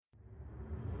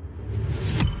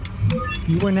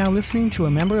You are now listening to a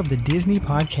member of the Disney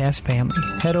Podcast family.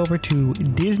 Head over to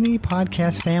Disney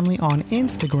Podcast Family on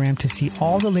Instagram to see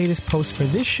all the latest posts for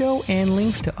this show and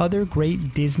links to other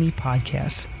great Disney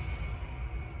podcasts.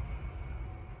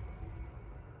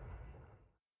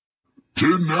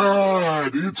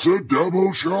 Tonight, it's a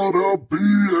double shot of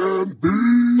B&B.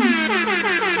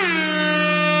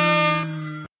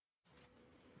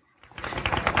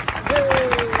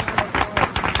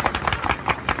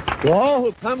 To all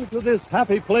who come to this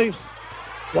happy place,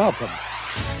 welcome.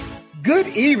 Good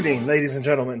evening, ladies and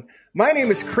gentlemen. My name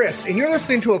is Chris, and you're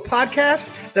listening to a podcast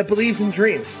that believes in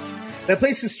dreams, that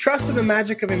places trust in the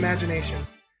magic of imagination,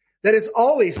 that is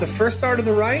always the first star to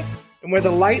the right, and where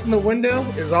the light in the window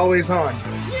is always on.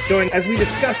 Join as we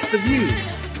discuss the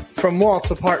views from Walt's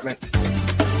apartment.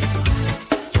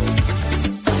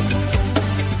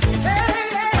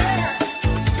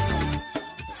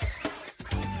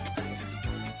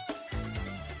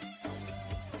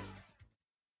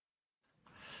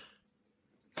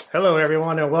 Hello,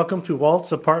 everyone, and welcome to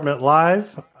Walt's Apartment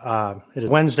Live. It is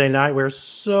Wednesday night. We're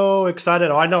so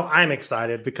excited. Oh, I know I'm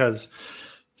excited because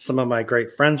some of my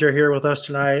great friends are here with us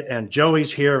tonight, and Joey's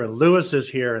here, and Lewis is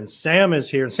here, and Sam is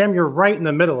here. And Sam, you're right in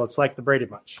the middle. It's like the Brady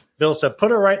Bunch. Bill said,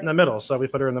 put her right in the middle, so we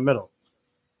put her in the middle.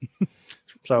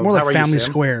 So More how like are family you,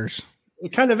 Sam? squares.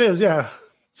 It kind of is, yeah.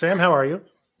 Sam, how are you?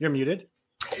 You're muted.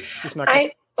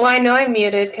 I know I'm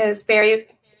muted because Barry.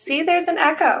 See, there's an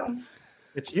echo.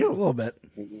 It's you. A little bit.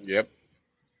 Yep.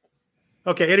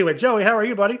 Okay, anyway, Joey, how are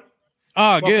you, buddy?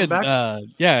 Oh, Welcome good. back.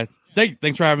 Yeah.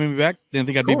 Thanks for having me back. Didn't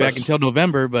think I'd be back until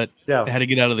November, but yeah, I had to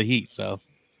get out of the heat. So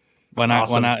why not?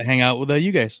 Awesome. Why not hang out with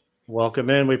you guys? Welcome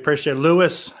in. We appreciate it.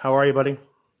 Lewis, how are you, buddy?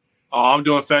 Oh, I'm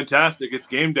doing fantastic. It's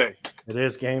game day. It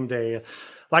is game day.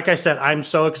 Like I said, I'm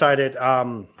so excited.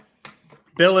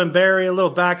 Bill and Barry, a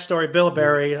little backstory. Bill and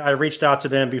Barry, I reached out to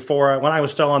them before when I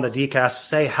was still on the DCast to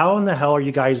say, how in the hell are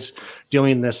you guys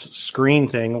doing this screen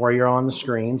thing where you're on the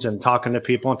screens and talking to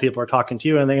people and people are talking to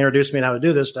you? And they introduced me on how to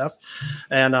do this stuff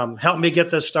and helped me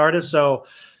get this started. So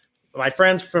my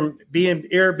friends from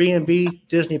Airbnb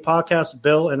Disney Podcast,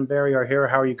 Bill and Barry are here.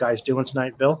 How are you guys doing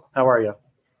tonight, Bill? How are you?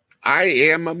 I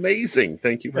am amazing.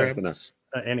 Thank you for having us.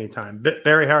 Anytime.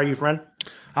 Barry, how are you, friend?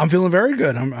 I'm feeling very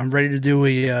good. I'm ready to do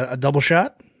a double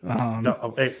shot.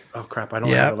 Crap! I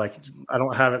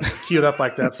don't have it queued up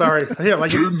like that. Sorry.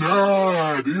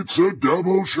 Tonight, it's a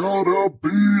double shot of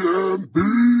B&B.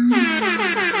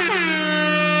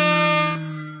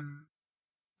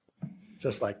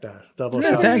 Just like that. Double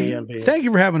shot of B&B. Thank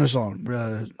you for having us on.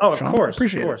 Of Sean. course.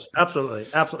 Appreciate of course. it. Absolutely.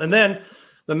 And then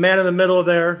the man in the middle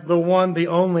there, the one, the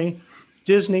only,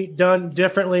 Disney Done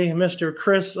Differently, Mr.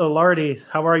 Chris Alardi.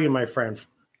 How are you, my friend?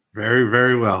 Very,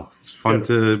 very well. It's fun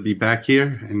to be back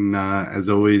here. And as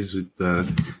always, with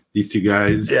these two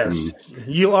guys. Yes.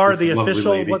 You are the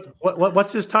official,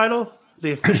 what's his title?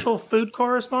 The official food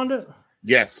correspondent?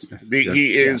 Yes.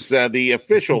 He is the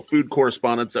official food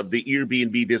correspondent of the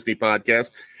Airbnb Disney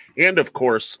podcast. And, of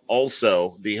course,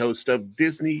 also the host of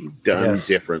Disney Done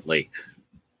Differently.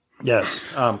 Yes.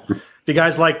 If you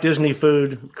guys like Disney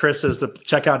food, Chris is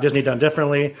check out Disney Done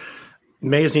Differently.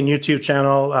 Amazing YouTube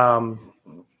channel.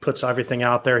 Puts everything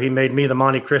out there. He made me the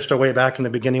Monte Cristo way back in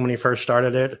the beginning when he first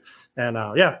started it. And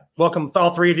welcome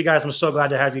all three of you guys. I'm so glad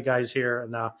to have you guys here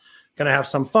and going to have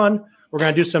some fun. We're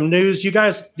going to do some news. You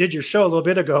guys did your show a little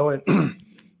bit ago, and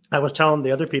I was telling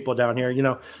the other people down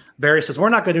here, Barry says, we're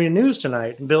not going to do news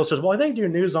tonight. And Bill says, well, they do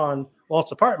news on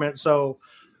Walt's Apartment. So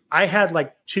I had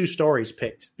like 2 stories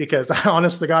picked because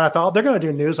honest to God, I thought they're going to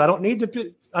do news. I don't need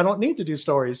to do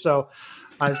stories. So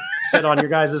I said on your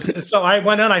guys'. So I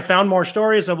went in, I found more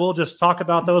stories, and we'll just talk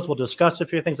about those. We'll discuss a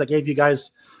few things. I gave you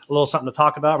guys a little something to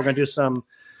talk about. We're going to do some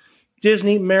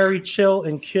Disney, Mary, Chill,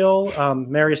 and Kill.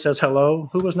 Mary says hello.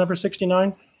 Who was number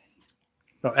 69?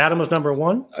 No, Adam was number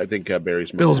 1. I think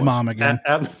Barry's Bill's mom again.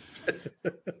 Okay.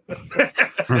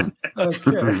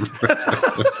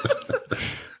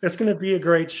 It's going to be a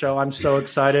great show. I'm so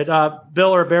excited.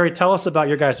 Bill or Barry, tell us about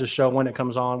your guys' show, when it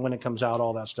comes on, when it comes out,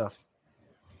 all that stuff.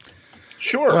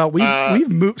 Sure. Well, we've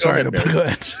moved. Sorry, go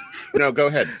ahead. No, go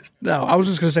ahead. No, I was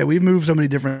just going to say we've moved so many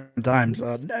different times.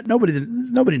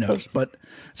 Nobody knows, but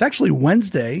it's actually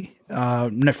Wednesday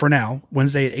for now.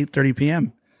 Wednesday at 8:30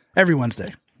 p.m. every Wednesday.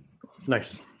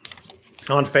 Nice.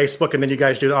 On Facebook, and then you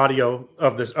guys do the audio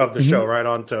of the show right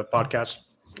on to podcast.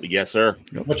 Yes, sir.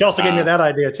 Which also gave me that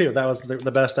idea too. That was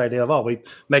the best idea of all. We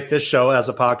make this show as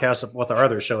a podcast with our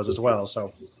other shows as well.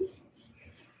 So.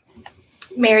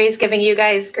 Mary's giving you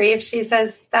guys grief. She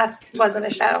says that wasn't a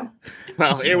show.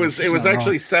 Well, it was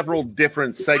actually several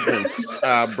different segments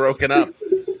broken up.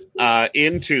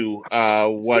 into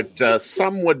what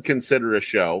some would consider a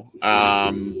show.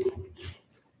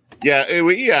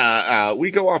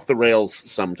 We go off the rails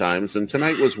sometimes, and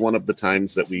tonight was one of the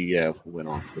times that we went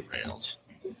off the rails.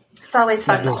 It's always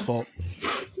fun. Bill's fault.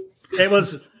 It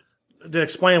was, to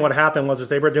explain what happened was that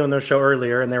they were doing their show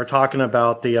earlier, and they were talking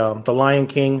about the Lion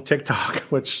King TikTok,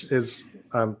 which is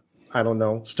I don't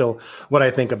know still what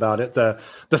I think about it. The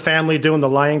family doing the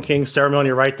Lion King ceremony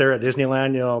right there at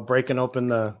Disneyland, breaking open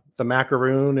the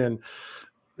macaroon, and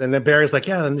then Barry's like,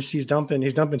 yeah, and he's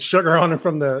dumping sugar on him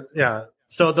from the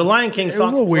So the Lion King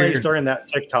song plays during that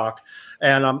TikTok,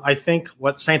 and I think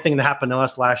same thing that happened to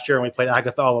us last year when we played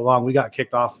Agatha All Along. We got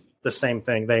kicked off the same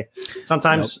thing. They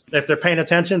sometimes, if they're paying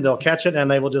attention, they'll catch it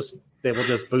and they will just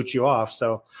boot you off.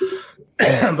 So,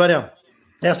 but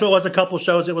so it was a couple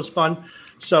shows. It was fun.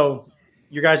 So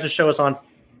your guys' show is on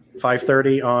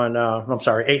 5:30 on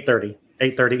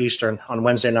 8:30 Eastern on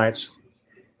Wednesday nights.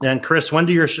 And Chris, when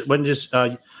does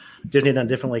Disney Done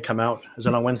Differently come out? Is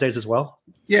it on Wednesdays as well?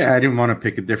 Yeah, I didn't want to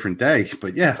pick a different day,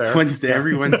 but yeah, fair.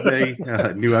 Every Wednesday,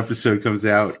 new episode comes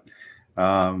out.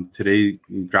 Today,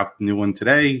 we dropped a new one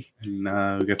today,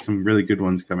 and we got some really good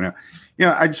ones coming out.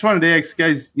 I just wanted to ask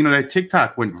guys, that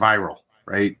TikTok went viral,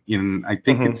 right? I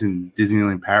think it's in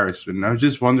Disneyland Paris, and I was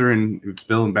just wondering if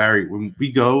Bill and Barry, when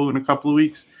we go in a couple of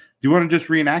weeks, do you want to just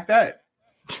reenact that?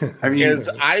 Because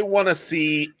I want to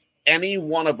see any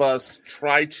one of us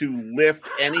try to lift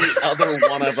any other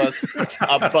one of us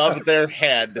above their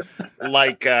head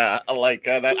like that.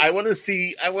 I want to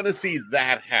see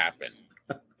that happen.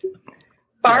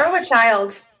 Borrow a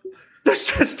child.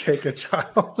 Let's just take a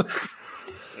child.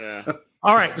 Yeah.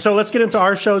 All right, so let's get into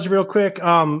our shows real quick.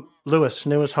 Lewis,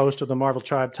 newest host of the Marvel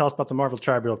Tribe. Tell us about the Marvel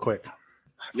Tribe real quick.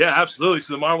 Yeah, absolutely.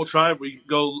 So the Marvel Tribe, we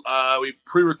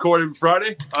pre-recorded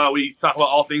Friday. We talk about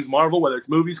all things Marvel, whether it's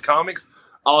movies, comics,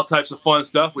 all types of fun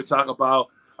stuff. We talk about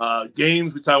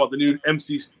games. We talk about the new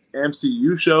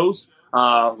MCU shows,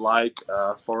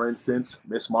 for instance,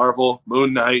 Miss Marvel,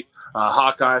 Moon Knight,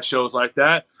 Hawkeye, shows like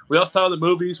that. We also talk about the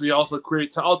movies. We also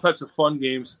create all types of fun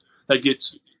games that get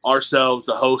ourselves,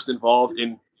 the host, involved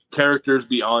in characters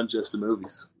beyond just the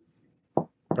movies.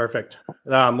 Perfect.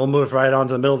 We'll move right on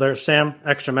to the middle there. Sam,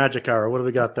 Extra Magic Hour. What do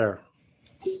we got there?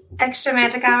 Extra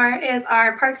Magic Hour is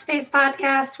our Park Space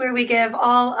podcast where we give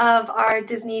all of our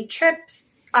Disney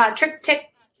trips,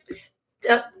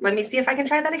 let me see if I can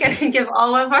try that again. Give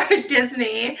all of our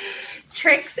Disney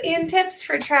tricks and tips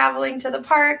for traveling to the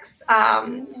parks.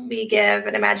 We give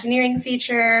an Imagineering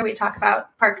feature. We talk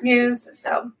about park news.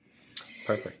 So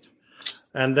perfect.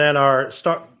 And then our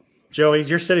Joey,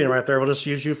 you're sitting right there. We'll just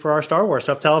use you for our Star Wars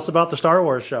stuff. Tell us about the Star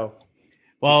Wars show.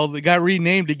 Well, it got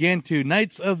renamed again to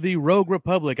Knights of the Rogue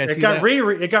Republic. It got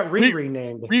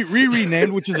renamed,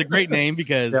 which is a great name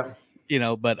because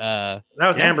but that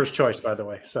was Amber's choice, by the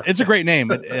way. So it's a great name.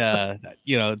 But,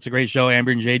 it's a great show.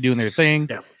 Amber and Jay doing their thing.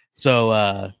 Yeah. So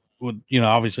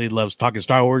obviously loves talking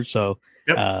Star Wars. So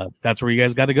that's where you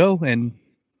guys got to go and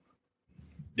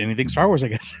anything Star Wars, I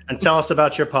guess. And tell us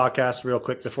about your podcast real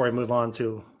quick before we move on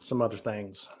to some other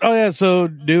things. Oh yeah, so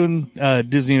doing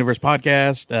Disney Universe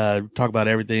podcast, talk about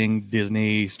everything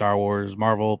Disney, Star Wars,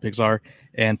 Marvel, Pixar,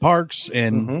 and parks,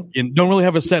 and don't really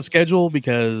have a set schedule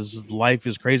because life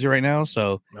is crazy right now.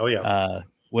 So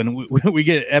when we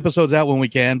get episodes out when we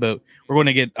can, but we're going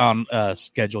to get on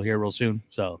schedule here real soon.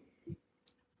 So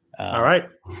all right.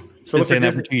 So been saying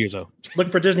that for 2 years though.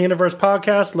 Look for Disney Universe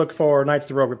podcast. Look for Knights of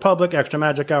the Rogue Republic, Extra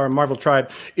Magic Hour, Marvel Tribe,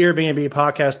 Airbnb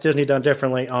podcast, Disney Done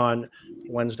Differently on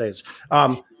Wednesdays.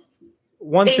 One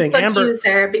Facebook thing, Amber.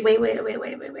 User,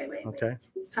 wait. Okay.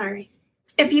 Sorry.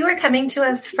 If you are coming to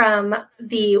us from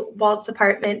the Walt's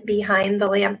apartment behind the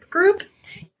lamp group,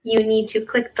 you need to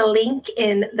click the link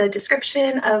in the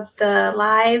description of the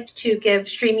live to give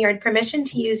StreamYard permission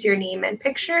to use your name and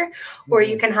picture, or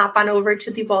you can hop on over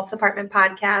to the Walt's Apartment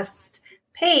podcast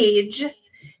page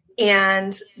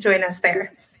and join us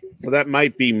there. Well, that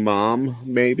might be Mom,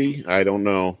 maybe. I don't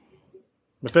know.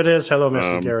 If it is, hello,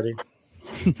 Mrs. Garrity.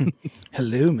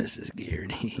 Hello, Mrs.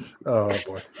 Garrity. Oh,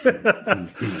 boy.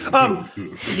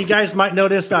 You guys might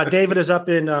notice David is up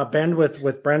in Bend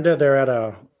with Brenda. They're at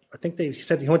I think he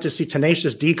said he went to see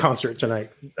Tenacious D concert tonight.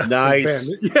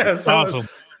 Nice. Yeah, so, awesome.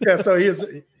 Yeah, so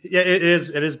it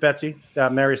is Betsy.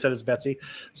 Mary said it's Betsy.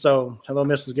 So hello,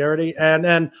 Mrs. Garrity. And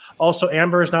then also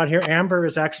Amber is not here. Amber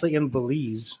is actually in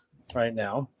Belize right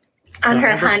now. On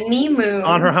her honeymoon.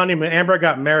 On her honeymoon. Amber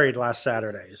got married last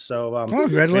Saturday. So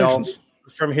congratulations.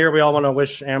 From here, we all want to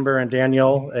wish Amber and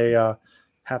Danielle a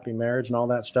happy marriage and all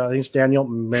that stuff. I think it's Danielle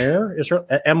Myre. Is her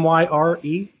Myre?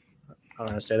 I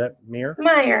don't know how to say that.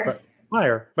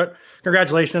 Meyer. But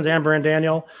congratulations, Amber and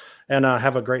Daniel. and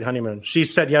have a great honeymoon. She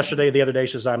said the other day,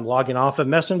 she says, I'm logging off of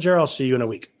Messenger. I'll see you in a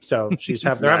week. So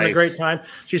they're having a great time.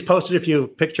 She's posted a few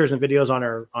pictures and videos on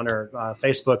her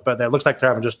Facebook, but it looks like they're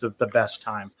having just the best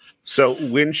time. So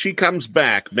when she comes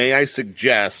back, may I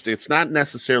suggest, it's not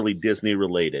necessarily Disney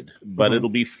related, but it'll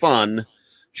be fun.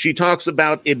 She talks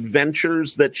about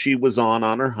adventures that she was on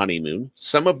her honeymoon,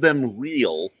 some of them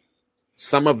real,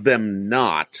 some of them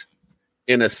not,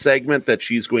 in a segment that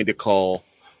she's going to call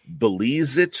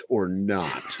Believes It or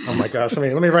Not. Oh my gosh.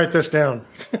 Let me write this down.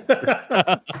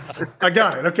 I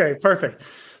got it. Okay, perfect.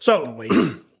 So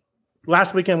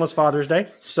last weekend was Father's Day.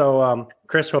 So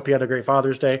Chris, hope you had a great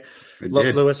Father's Day.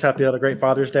 Lewis, happy you had a great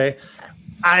Father's Day.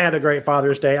 I had a great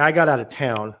Father's Day. I got out of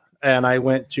town and I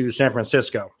went to San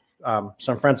Francisco.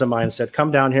 Some friends of mine said,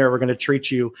 come down here. We're going to treat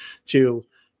you to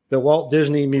the Walt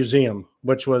Disney Museum,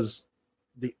 which was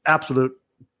the absolute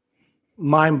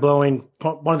mind-blowing,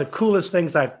 one of the coolest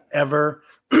things I've ever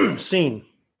seen.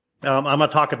 I'm going to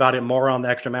talk about it more on the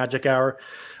Extra Magic Hour.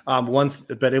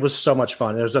 But it was so much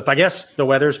fun. It was, I guess the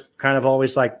weather's kind of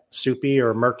always like soupy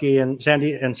or murky in San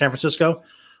Francisco.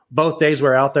 Both days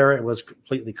we're out there, it was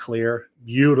completely clear,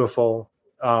 beautiful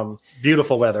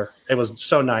weather. It was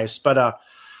so nice. But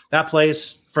that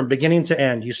place, from beginning to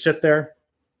end, you sit there,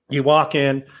 you walk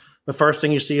in. The first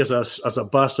thing you see is a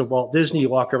bust of Walt Disney. You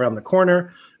walk around the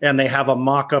corner, and they have a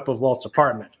mock-up of Walt's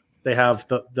apartment. They have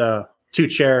the two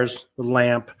chairs, the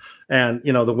lamp, and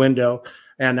the window.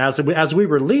 And as we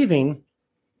were leaving,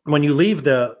 when you leave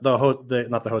the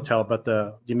not the hotel but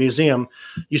the museum,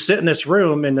 you sit in this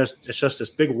room, and it's just this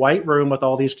big white room with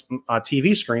all these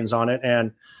TV screens on it,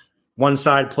 and one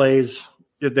side plays.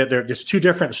 They're just two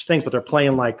different things, but they're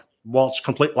playing like Walt's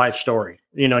complete life story,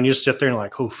 and you just sit there and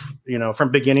like, oof,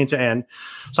 from beginning to end.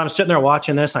 So I'm sitting there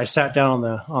watching this, and I sat down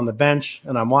on the bench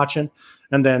and I'm watching,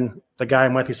 and then the guy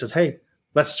I'm with, he says, hey,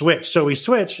 let's switch. So we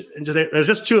switch, and there's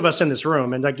just two of us in this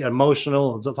room, and I get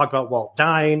emotional and talk about Walt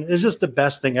dying. It's just the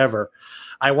best thing ever.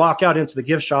 I walk out into the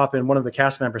gift shop, and one of the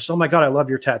cast members says, oh my God, I love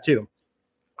your tattoo.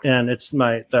 And it's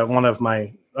one of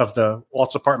the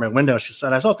Walt's apartment window. She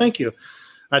said, I said, oh, thank you.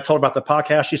 I told her about the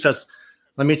podcast. She says,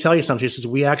 let me tell you something. She says,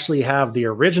 we actually have the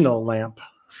original lamp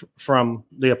from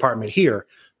the apartment here,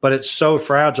 but it's so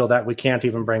fragile that we can't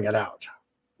even bring it out.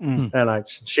 And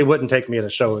she wouldn't take me to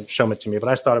show it to me, but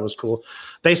I thought it was cool.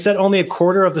 They said only a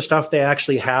quarter of the stuff they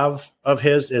actually have of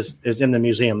his is in the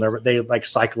museum. They like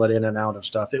cycle it in and out of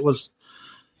stuff. It was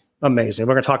amazing.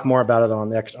 We're going to talk more about it on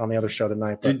the other show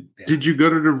tonight. But, did you go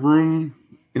to the room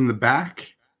in the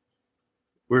back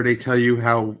where they tell you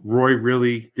how Roy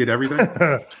really did everything?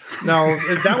 No,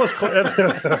 that was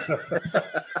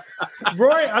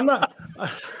Roy. I'm not.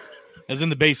 As in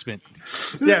the basement.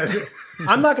 Yeah,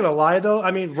 I'm not going to lie though.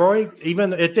 I mean, Roy,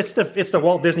 even it's the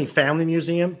Walt Disney Family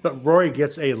Museum, but Roy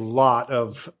gets a lot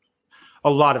of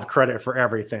credit for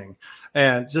everything,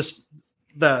 and just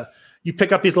you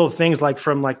pick up these little things like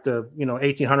from like the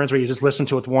 1800s where you just listen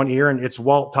to it with one ear, and it's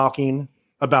Walt talking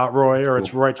about Roy, or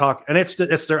it's Roy talk, and it's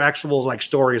their actual like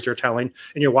stories they're telling,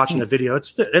 and you're watching the video.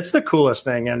 It's the coolest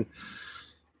thing, and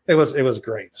it was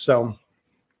great. So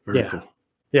Very cool.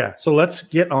 Yeah. So let's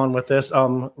get on with this.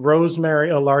 Rosemary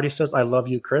Alardi says, "I love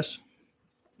you, Chris."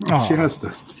 Oh, she has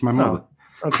this. It's my mother.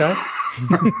 Oh, okay.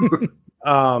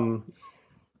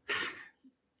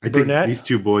 I think these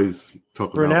two boys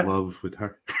talk about love with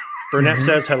her. Burnett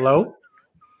says hello.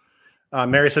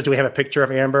 Mary says, "Do we have a picture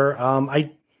of Amber?"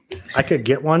 I could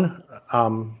get one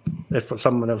if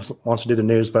someone else wants to do the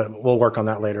news, but we'll work on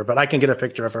that later. But I can get a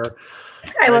picture of her.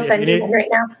 I will send you one right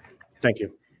now. Thank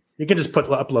you. You can just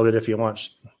upload it if you want.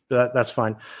 That's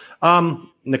fine.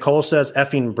 Nicole says,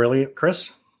 effing brilliant,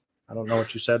 Chris. I don't know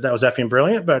what you said. That was effing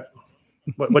brilliant, but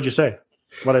what'd you say?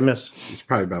 What'd I miss? It's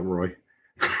probably about Roy.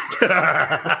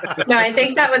 No, I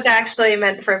think that was actually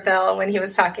meant for Bill when he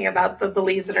was talking about the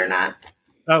Believes It or Not.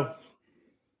 Oh.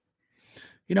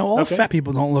 All fat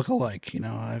people don't look alike.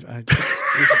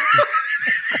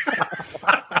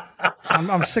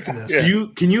 I'm sick of this. Yeah.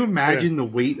 Can you imagine the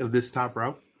weight of this top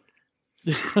row?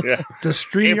 Yeah. Does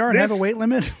StreamYard have a weight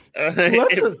limit?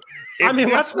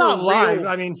 Let's not lie.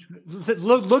 I mean,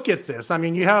 look at this. I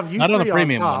mean, you have not on a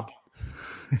premium on top.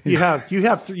 You have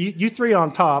you three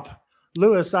on top.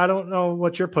 Lewis, I don't know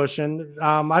what you're pushing.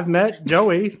 I've met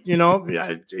Joey.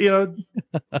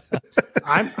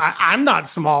 I'm not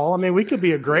small. I mean, we could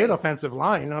be a great offensive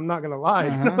line. I'm not going to lie.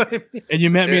 Uh-huh. And you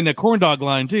met me in the corn dog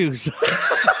line too. So.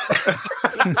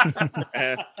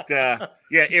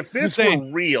 If this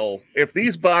were real, if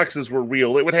these boxes were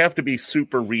real, it would have to be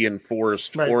super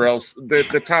reinforced, right, or else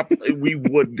the top we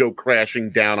would go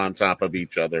crashing down on top of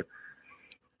each other.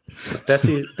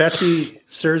 Betsy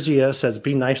Serzia says,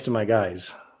 "Be nice to my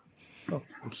guys."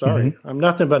 I'm sorry. I'm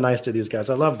nothing but nice to these guys.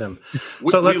 I love them.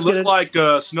 We look like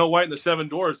Snow White and the Seven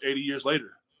Dwarfs 80 years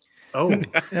later. Oh,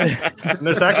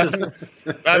 there's actually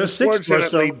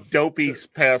unfortunately Dopey's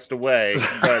passed away,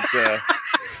 but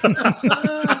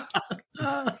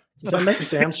does that make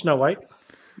Sam Snow White?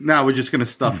 No, we're just gonna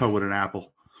stuff her with an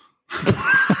apple.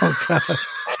 Oh, God.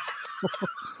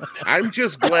 I'm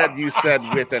just glad you said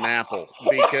with an apple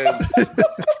because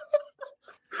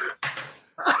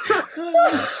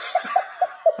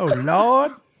Oh,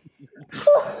 Lord.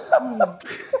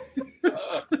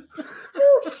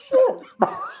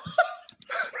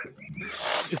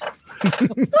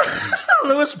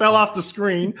 Lewis fell off the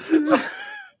screen.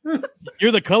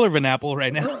 You're the color of an apple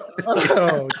right now.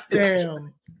 Oh,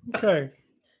 damn. Okay.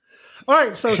 All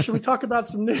right. So, should we talk about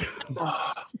some news?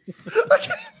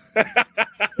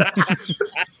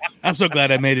 I'm so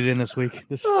glad I made it in this week.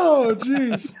 Oh,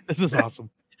 jeez. This is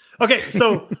awesome. Okay,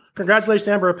 so congratulations,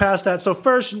 Amber, past that. So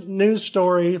first news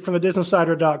story from the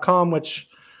DisInsider.com, which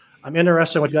I'm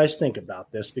interested in what you guys think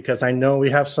about this because I know we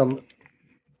have some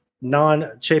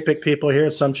non-Chapek people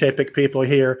here, some Chapek people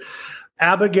here.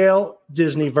 Abigail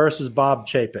Disney versus Bob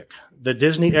Chapek. The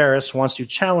Disney heiress wants to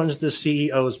challenge the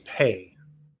CEO's pay.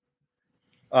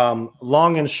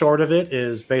 Long and short of it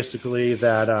is basically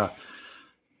that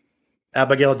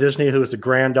Abigail Disney, who is the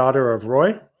granddaughter of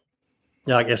Roy,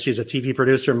 I guess she's a TV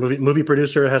producer, movie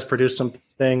producer, has produced some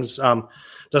things,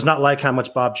 does not like how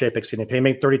much Bob Chapek's getting paid. He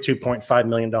made $32.5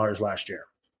 million last year.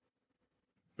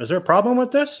 Is there a problem with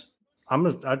this? I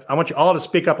want you all to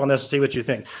speak up on this and see what you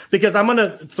think, because I'm going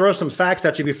to throw some facts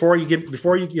at you before you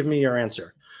give me your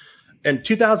answer. In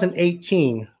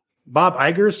 2018, Bob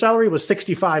Iger's salary was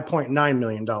 $65.9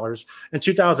 million. In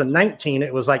 2019,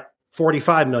 it was like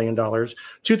 $45 million.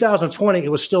 2020,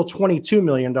 it was still $22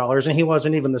 million, and he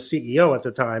wasn't even the CEO at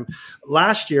the time.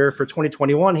 Last year, for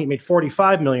 2021, he made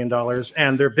 $45 million,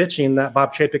 and they're bitching that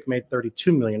Bob Chapek made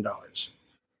 $32 million.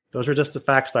 Those are just the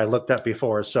facts that I looked at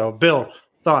before. So, Bill,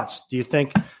 thoughts? Do you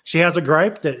think she has a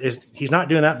gripe that he's not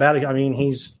doing that bad? I mean,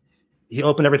 he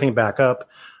opened everything back up.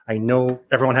 I know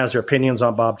everyone has their opinions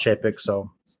on Bob Chapek,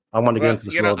 so I want to get into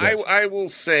this a little bit. I will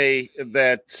say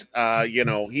that,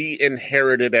 he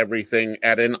inherited everything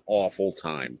at an awful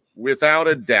time. Without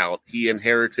a doubt, he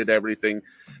inherited everything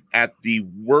at the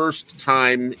worst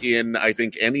time in, I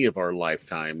think, any of our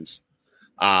lifetimes.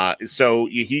 So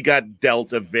he got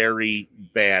dealt a very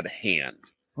bad hand.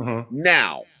 Mm-hmm.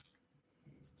 Now,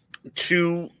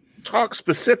 to talk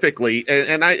specifically,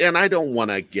 and I don't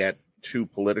want to get too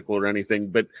political or anything,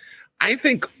 but I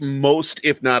think most,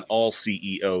 if not all,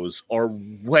 CEOs are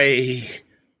way,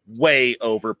 way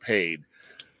overpaid.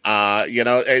 And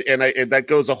that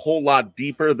goes a whole lot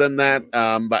deeper than that.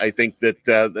 But I think that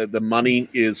the money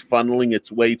is funneling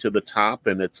its way to the top,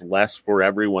 and it's less for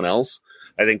everyone else.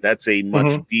 I think that's a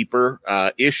much deeper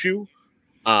issue.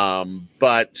 I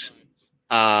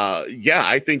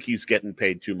think he's getting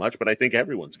paid too much, but I think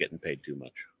everyone's getting paid too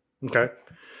much. Okay.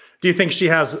 Do you think she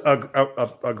has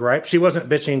a gripe? She wasn't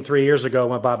bitching 3 years ago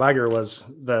when Bob Iger was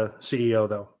the CEO,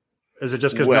 though. Is it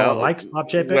just because no one likes Bob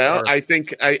Chapek? Well, I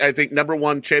think number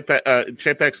one,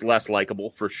 Chapek's less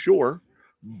likable for sure.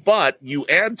 But you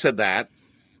add to that,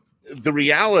 the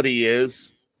reality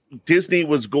is Disney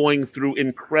was going through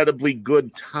incredibly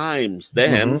good times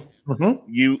then. Mm-hmm.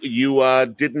 You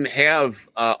didn't have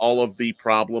all of the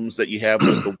problems that you have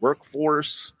with the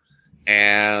workforce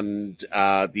and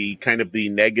the kind of the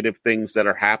negative things that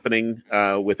are happening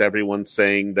with everyone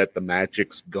saying that the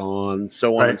magic's gone,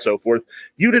 so on and so forth.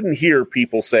 You didn't hear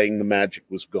people saying the magic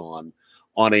was gone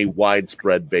on a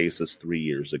widespread basis 3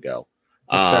 years ago.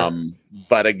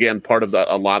 But again,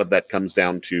 a lot of that comes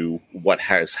down to what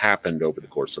has happened over the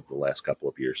course of the last couple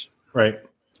of years. Right.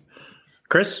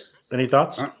 Chris, any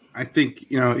thoughts? I think,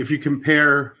 if you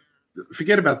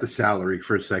forget about the salary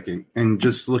for a second and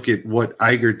just look at what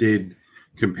Iger did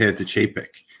compared to Chapek.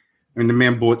 I mean, the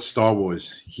man bought Star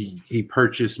Wars. He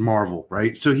purchased Marvel,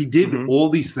 right? So he did all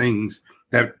these things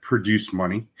that produce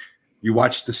money. You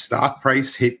watch the stock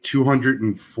price hit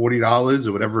 $240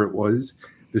 or whatever it was.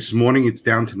 This morning, it's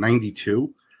down to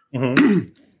 92.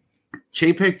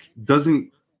 Chapek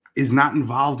is not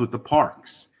involved with the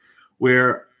parks,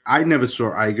 where I never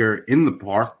saw Iger in the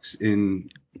parks in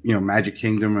Magic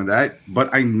Kingdom or that,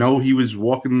 but I know he was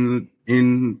walking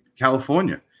in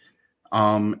California.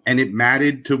 And it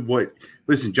mattered to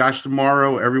listen, Josh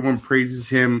D'Amaro, everyone praises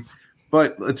him,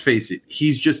 but let's face it,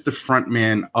 he's just the front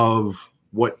man of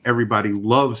what everybody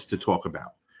loves to talk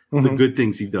about, the good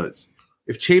things he does.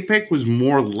 If Chapek was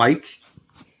more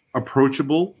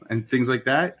approachable and things like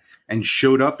that, and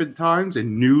showed up at times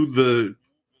and knew the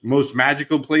most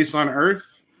magical place on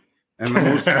earth, and the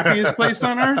most happiest place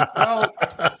on earth, well,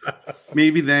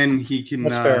 maybe then he can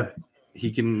get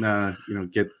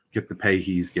the pay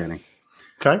he's getting.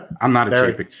 Okay. I'm not a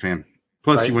Chapek fan.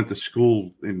 Plus, he went to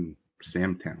school in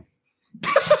Samtown.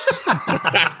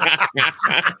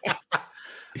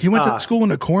 He went to school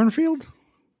in a cornfield?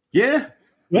 Yeah.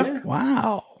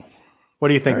 Wow. What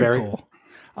do you think, Barry? Cool.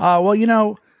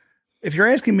 Well, if you're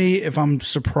asking me if I'm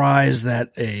surprised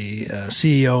that a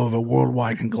CEO of a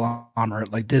worldwide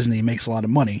conglomerate like Disney makes a lot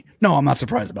of money, no, I'm not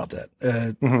surprised about that.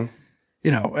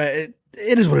 It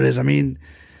is what it is. I mean,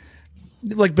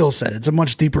 like Bill said, it's a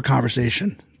much deeper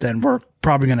conversation than we're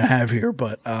probably going to have here.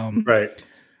 But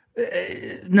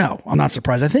no, I'm not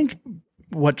surprised. I think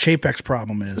what Chapek's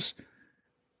problem is,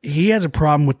 he has a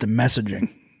problem with the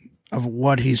messaging of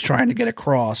what he's trying to get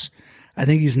across. I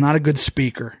think he's not a good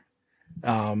speaker.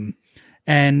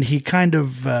 And he kind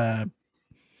of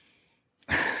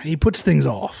he puts things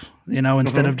off,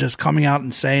 instead of just coming out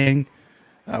and saying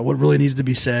what really needs to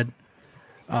be said.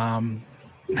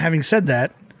 Having said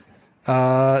that,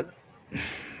 I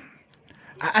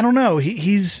don't know.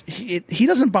 He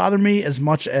doesn't bother me as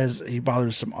much as he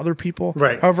bothers some other people.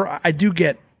 Right. However, I do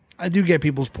get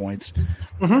people's points.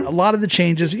 A lot of the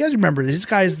changes. You guys remember this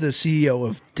guy is the CEO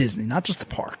of Disney, not just the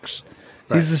parks.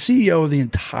 Right. He's the CEO of the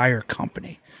entire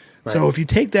company. Right. So if you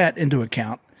take that into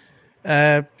account,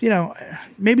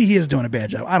 maybe he is doing a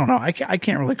bad job. I don't know. I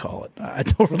can't really call it. I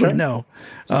don't really know.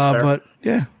 But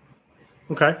yeah.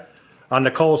 Okay.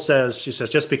 Nicole says,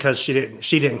 just because she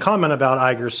didn't comment about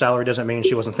Iger's salary doesn't mean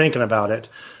she wasn't thinking about it.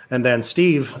 And then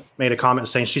Steve made a comment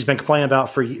saying she's been complaining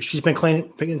for years,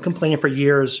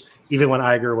 even when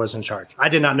Iger was in charge. I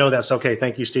did not know that. So, okay,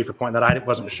 thank you, Steve, for pointing that. I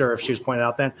wasn't sure if she was pointing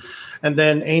out then. And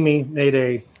then Amy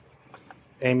made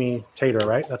Amy Tater,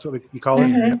 right? That's what you call it?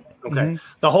 Mm-hmm. Yeah. Okay. Mm-hmm.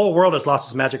 The whole world has lost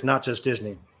its magic, not just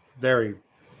Disney. Very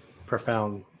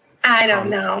profound. I don't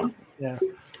know. Yeah.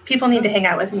 People need to hang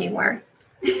out with me more.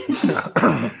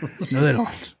 No, they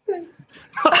don't.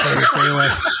 Stay away.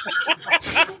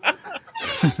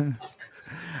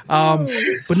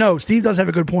 But no, Steve does have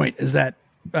a good point. Is that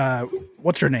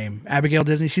what's her name? Abigail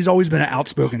Disney. She's always been an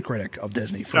outspoken critic of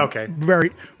Disney for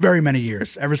very, very many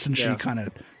years. Ever since she kind of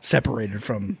separated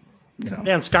from, Yeah,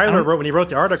 and Skylar wrote when he wrote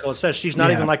the article. It says she's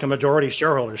not even like a majority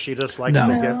shareholder. She just likes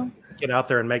to get out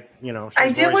there and make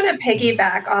I do want to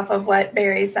piggyback off of what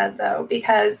Barry said though,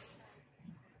 because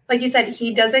like you said,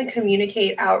 he doesn't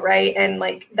communicate outright, and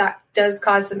like that does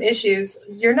cause some issues.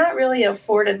 You're not really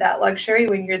afforded that luxury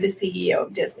when you're the CEO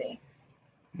of Disney.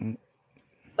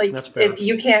 Like if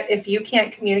you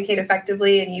can't communicate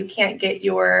effectively and you can't get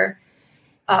your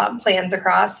plans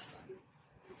across,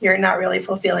 you're not really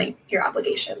fulfilling your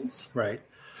obligations. Right.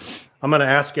 I'm going to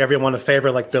ask everyone a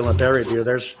favor, like Bill and Barry do.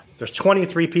 There's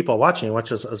 23 people watching,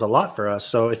 which is a lot for us.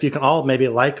 So if you can all maybe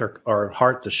like or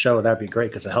heart the show, that'd be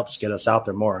great because it helps get us out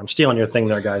there more. I'm stealing your thing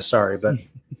there, guys. Sorry, but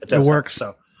it works.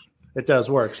 So it does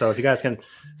work. So if you guys can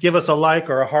give us a like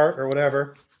or a heart or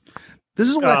whatever. This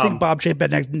is what I think Bob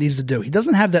Chapek needs to do. He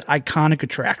doesn't have that iconic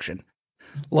attraction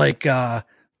like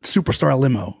Superstar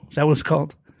Limo. Is that what it's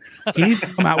called? He needs to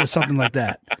come out with something like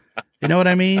that. You know what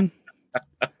I mean?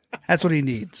 That's what he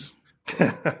needs.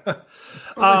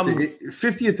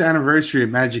 50th anniversary of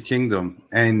Magic Kingdom,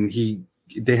 and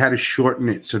they had to shorten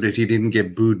it so that he didn't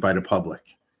get booed by the public.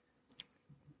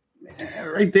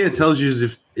 Right there tells you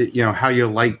how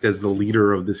you're liked as the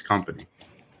leader of this company.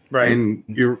 Right. And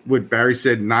what Barry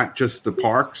said, not just the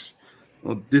parks.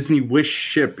 Well, Disney Wish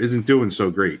ship isn't doing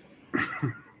so great.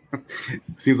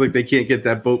 Seems like they can't get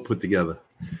that boat put together.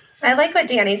 I like what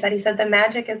Danny said. He said the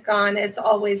magic is gone, it's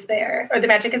always there. Or the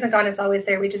magic isn't gone, it's always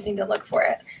there. We just need to look for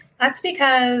it. That's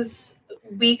because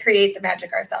we create the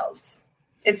magic ourselves.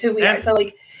 It's who we are. So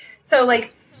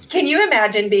can you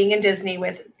imagine being in Disney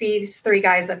with these three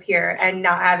guys up here and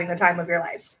not having the time of your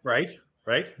life? Right.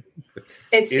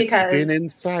 It's because been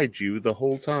inside you the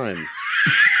whole time.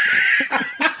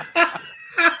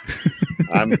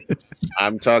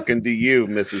 I'm talking to you,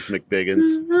 Mrs.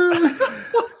 McBiggins.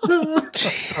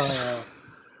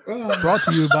 Brought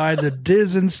to you by the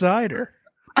Diz Insider.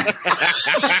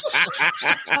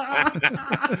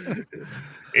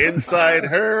 Inside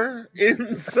her,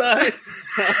 inside.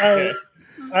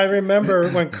 I remember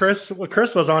when Chris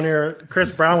was on here,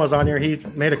 Chris Brown was on here, he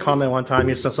made a comment one time.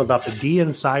 He said something about the D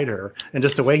Insider, and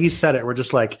just the way he said it, we're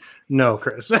just like, no,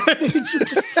 Chris.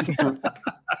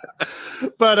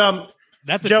 But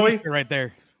that's a Joey t-shirt right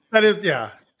there. That is, yeah.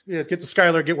 Get the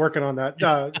Skylar, get working on that.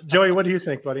 Joey, what do you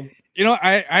think, buddy?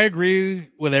 I agree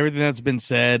with everything that's been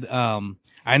said. I'm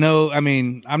not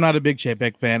a big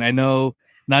Chapek fan. I know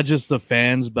not just the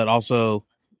fans, but also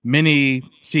many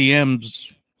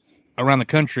CMs around the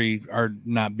country are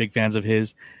not big fans of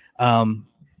his. And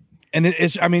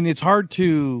it's hard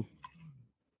to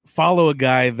follow a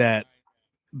guy that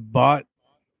bought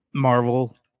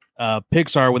Marvel,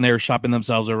 Pixar when they were shopping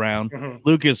themselves around,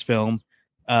 Lucasfilm,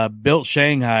 built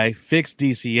Shanghai, fixed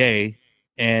DCA,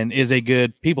 and is a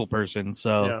good people person.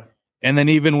 So, and then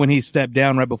even when he stepped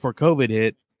down right before COVID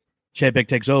hit, Chapek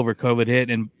takes over, COVID hit,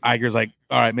 and Iger's like,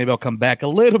 all right, maybe I'll come back a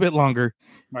little bit longer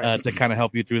to kind of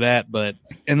help you through that. But,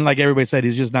 and like everybody said,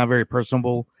 he's just not very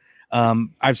personable.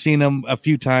 I've seen him a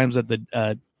few times at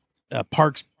the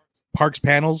Parks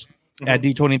panels at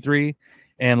D23,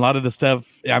 and a lot of the stuff,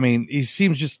 I mean, he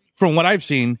seems just, from what I've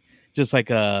seen, just like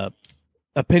a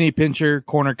penny pincher,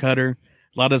 corner cutter.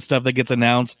 A lot of stuff that gets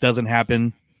announced doesn't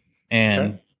happen.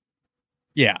 And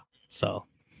so.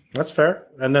 That's fair.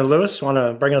 And then Lewis, want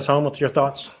to bring us home with your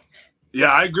thoughts?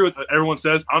 Yeah, I agree with what everyone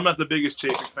says. I'm not the biggest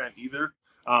Chapek fan either.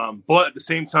 But at the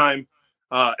same time,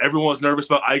 everyone was nervous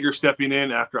about Iger stepping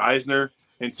in after Eisner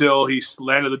until he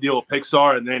landed the deal with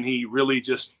Pixar, and then he really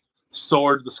just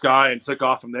soared to the sky and took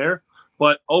off from there.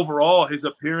 But overall, his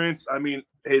appearance, I mean,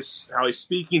 how he's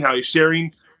speaking, how he's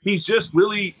sharing, he's just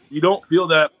really, you don't feel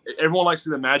that. Everyone likes to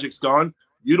say the magic's gone.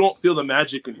 You don't feel the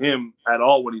magic in him at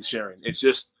all when he's sharing. It's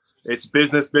just, it's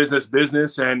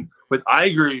business. And with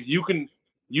Iger,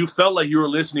 you felt like you were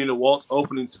listening to Walt's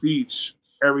opening speech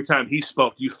every time he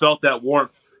spoke. You felt that warmth.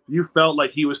 You felt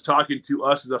like he was talking to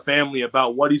us as a family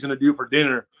about what he's going to do for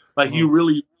dinner. Like you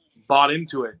really bought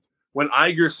into it. When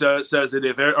Iger says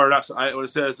it,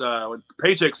 when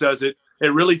Paycheck says it, it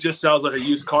really just sounds like a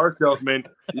used car salesman.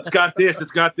 It's got this,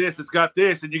 it's got this, it's got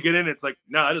this, and you get in, it's like,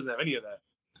 no, it doesn't have any of that.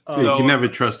 You can never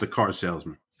trust a car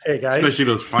salesman. Hey guys, especially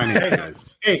those finance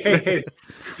guys. Hey!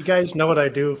 You guys know what I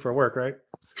do for work, right?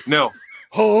 No.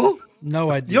 Oh,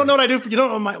 no idea. You don't know what I do? You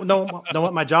don't know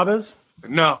what my job is?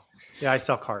 No. Yeah, I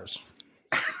sell cars.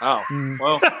 Oh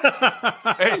well.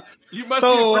 Hey, you must.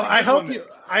 So I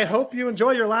hope you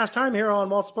enjoy your last time here on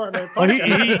Walt's Apartment. Well,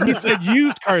 he said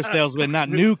used car salesman, not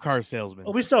new car salesman.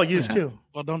 Well, we sell used too.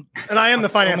 Well, don't. And I am the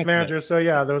finance manager, so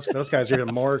yeah, those guys are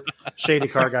even more shady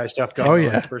car guy stuff going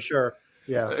on for sure.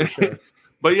 Yeah, for sure.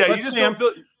 But yeah, you just Sam,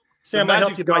 don't feel. Sam, I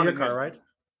helped you buy your car, right?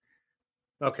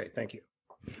 Okay, thank you.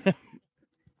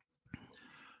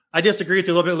 I disagree with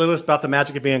you a little bit, Lewis, about the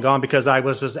magic of being gone, because I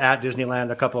was just at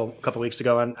Disneyland a couple weeks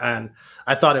ago, and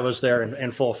I thought it was there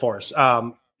in full force.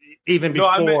 Even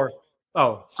before.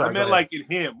 I meant like in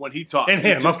him when he talked. In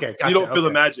him, okay. Gotcha, you don't feel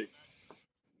the magic.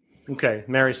 Okay,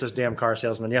 Mary says, "Damn car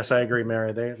salesman." Yes, I agree,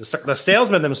 Mary. The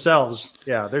salesmen themselves,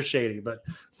 yeah, they're shady, but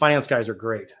finance guys are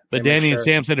great. But Danny and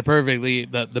Sam said it perfectly.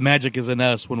 The magic is in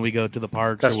us when we go to the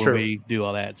parks or when we do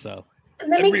all that. So.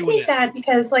 And that makes me sad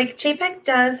because like Chapek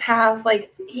does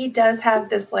have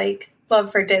this like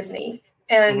love for Disney,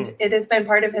 and it has been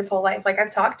part of his whole life. Like I've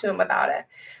talked to him about it,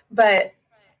 but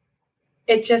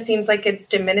it just seems like it's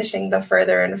diminishing the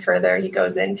further and further he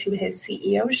goes into his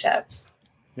CEO-ship.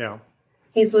 Yeah.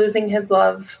 He's losing his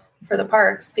love for the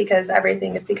parks because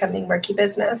everything is becoming murky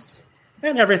business.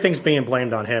 And everything's being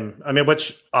blamed on him. I mean,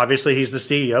 which obviously he's the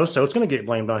CEO, so it's going to get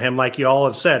blamed on him. Like you all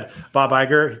have said, Bob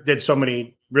Iger did so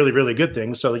many really, really good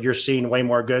things, so you're seeing way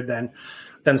more good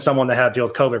than someone that had to deal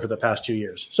with COVID for the past 2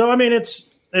 years. So I mean, it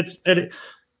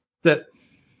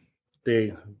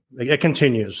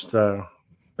continues. The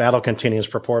battle continues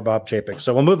for poor Bob Chapek.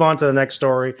 So we'll move on to the next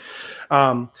story.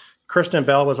 Kristen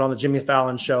Bell was on the Jimmy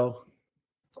Fallon show,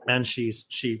 and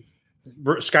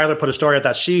Skylar put a story out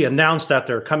that she announced that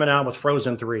they're coming out with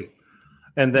Frozen 3.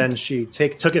 And then she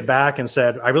took it back and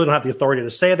said, I really don't have the authority to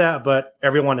say that, but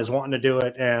everyone is wanting to do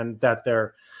it, and that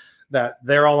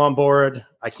they're all on board.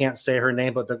 I can't say her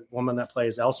name, but the woman that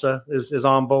plays Elsa is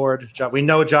on board. We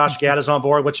know Josh Gad is on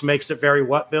board, which makes it very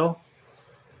what, Bill?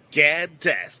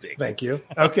 Gadtastic. Thank you.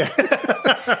 Okay.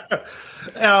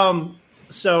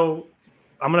 So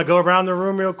I'm going to go around the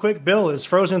room real quick. Bill, is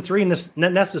Frozen 3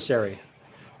 necessary?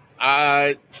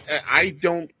 I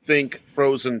don't think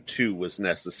Frozen 2 was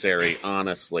necessary,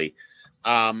 honestly.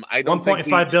 I don't think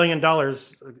 $1.5 billion.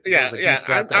 Yeah.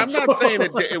 I'm not saying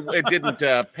it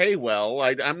didn't pay well.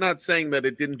 I'm not saying that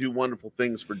it didn't do wonderful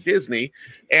things for Disney,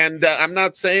 and I'm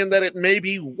not saying that it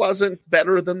maybe wasn't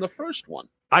better than the first one.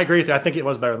 I agree with you. I think it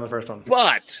was better than the first one.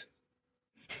 But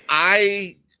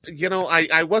I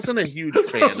wasn't a huge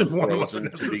fan of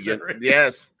Frozen to begin.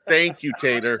 Yes, thank you,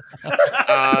 Tater.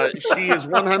 She is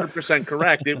 100%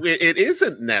 correct. It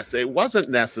isn't necessary. It wasn't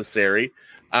necessary.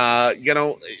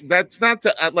 That's not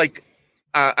to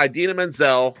Idina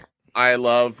Menzel I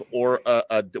love, or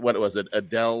what was it?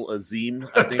 Adele Azim.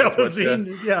 Adele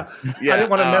Azim. Yeah. I didn't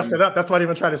want to mess it up. That's why I didn't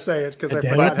even try to say it because I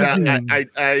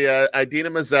forgot. Idina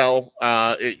Menzel,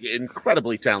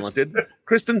 incredibly talented.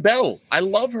 Kristen Bell, I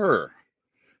love her.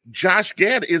 Josh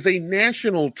Gad is a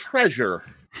national treasure.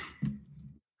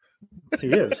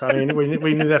 He is. I mean,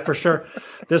 we knew that for sure.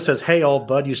 This says, "Hey, old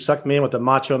bud, you sucked me in with the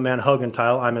Macho Man Hogan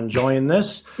title. I'm enjoying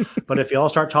this, but if you all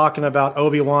start talking about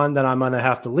Obi-Wan, then I'm going to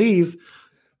have to leave."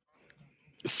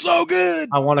 So good.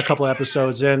 I want a couple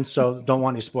episodes in, so don't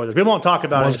want any spoilers. We won't talk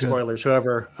about any spoilers.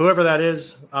 Whoever that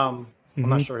is, I'm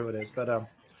not sure who it is, but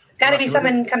it's got to be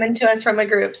someone coming to us from a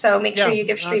group. So make sure you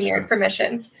give StreamYard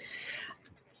permission.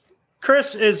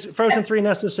 Chris, is Frozen 3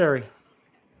 necessary?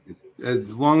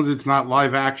 As long as it's not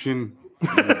live action,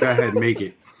 go ahead, make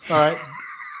it. All right,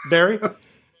 Barry.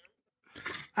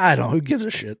 I don't know. Who gives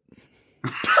a shit?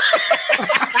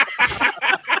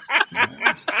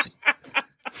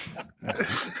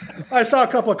 I saw a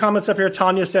couple of comments up here.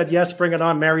 Tanya said yes, bring it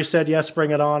on. Mary said yes,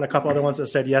 bring it on. A couple other ones that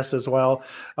said yes as well.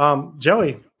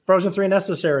 Joey, Frozen 3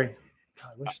 necessary.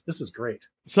 God, this is great.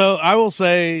 So I will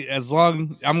say,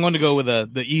 I'm going to go with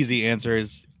the easy answer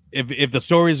is if the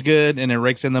story's good and it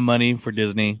rakes in the money for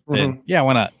Disney, then yeah,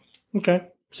 why not? Okay,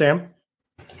 Sam.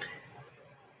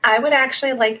 I would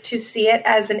actually like to see it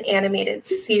as an animated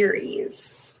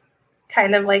series,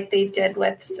 kind of like they did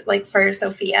with for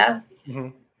Sophia.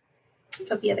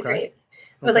 Sophia the Great.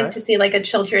 I would like to see a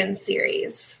children's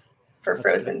series for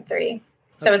Frozen 3.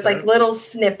 So it's little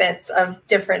snippets of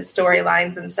different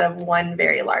storylines instead of one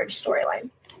very large storyline.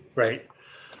 Right.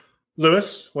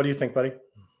 Lewis, what do you think, buddy?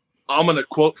 I'm going to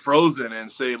quote Frozen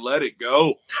and say, let it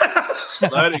go.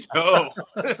 Let it go.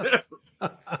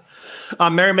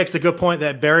 Mary makes a good point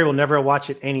that Barry will never watch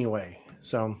it anyway.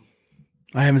 So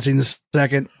I haven't seen the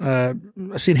second. I've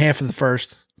seen half of the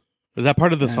first. Is that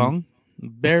part of the song?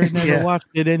 Barry never watched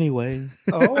it anyway.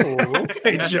 Oh,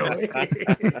 okay, Joey.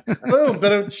 Boom.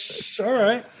 All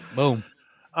right. Boom.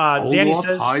 Danny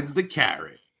says hides the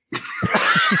carrot.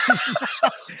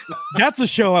 That's a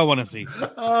show I want to see.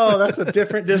 Oh, that's a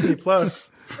different Disney Plus.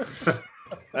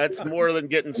 That's more than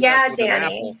getting stuck with Danny. an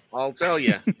apple, I'll tell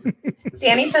you.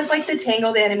 Danny says the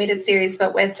Tangled animated series,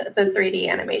 but with the 3D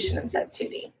animation instead of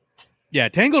 2D. Yeah,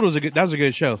 Tangled was a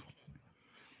good show.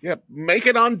 Yeah, make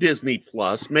it on Disney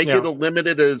Plus. Make it a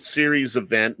limited series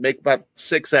event. Make about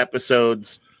 6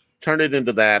 episodes. Turn it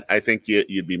into that. I think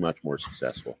you'd be much more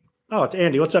successful. Oh, it's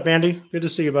Andy. What's up, Andy? Good to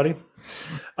see you, buddy.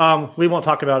 We won't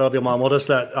talk about Obi-Wan. We'll just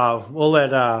we'll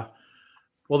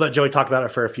let Joey talk about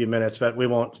it for a few minutes, but we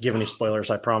won't give any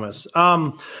spoilers. I promise. We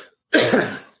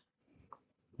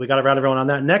got to round everyone on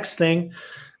that. Next thing,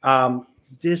 was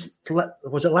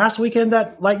it last weekend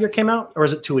that Lightyear came out, or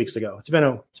was it 2 weeks ago? It's been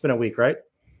a week, right?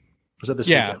 Was it this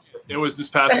weekend? It was this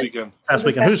past weekend.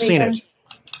 Who's seen it?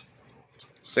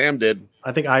 Sam did.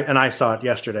 I think I saw it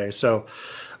yesterday. So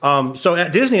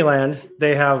at Disneyland,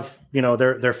 they have,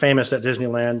 they're famous at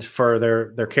Disneyland for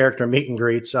their character meet and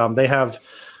greets. They have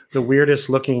the weirdest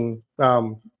looking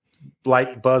Buzz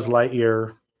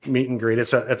Lightyear meet and greet.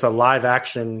 It's a live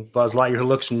action Buzz Lightyear who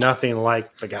looks nothing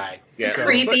like the guy. Yeah,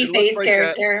 creepy face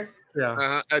character.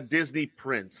 A Disney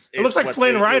prince. It looks like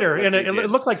Flynn Rider, and it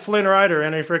looked like Flynn Rider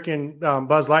in a freaking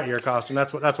Buzz Lightyear costume.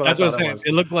 That's what I thought it was.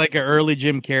 It looked like an early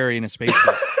Jim Carrey in a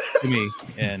spacesuit to me.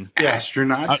 And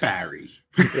astronaut Barry.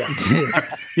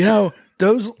 Yeah.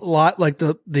 Those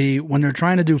the when they're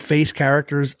trying to do face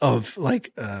characters of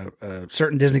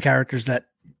certain Disney characters that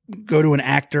go to an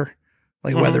actor,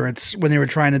 whether it's when they were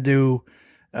trying to do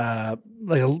say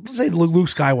Luke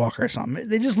Skywalker or something,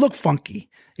 they just look funky.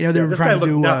 They were trying to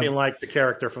do nothing like the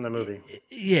character from the movie.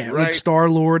 Yeah, right. Like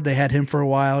Star-Lord, they had him for a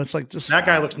while. It's just that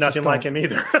guy looks nothing like him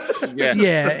either.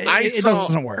 It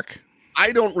doesn't work.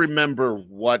 I don't remember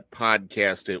what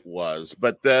podcast it was,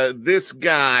 but this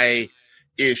guy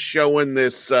is showing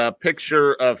this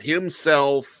picture of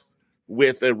himself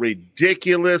with a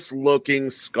ridiculous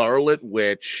looking Scarlet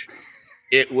Witch.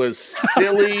 It was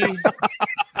silly.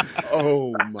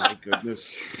 Oh my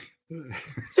goodness.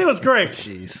 It was great.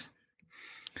 Jeez.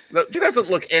 No, she doesn't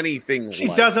look anything She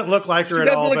doesn't look like her at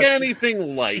all. She doesn't look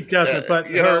anything like She doesn't, but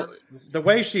the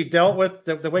way she dealt with,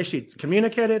 the way she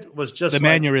communicated was just the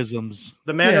mannerisms.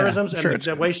 The mannerisms and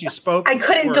the way she spoke. I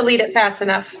couldn't delete it fast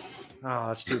enough. Oh,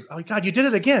 that's too. Oh, God, you did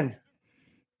it again.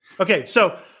 Okay,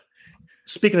 so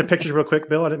speaking of pictures real quick,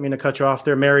 Bill, I didn't mean to cut you off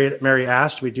there. Mary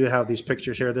asked, we do have these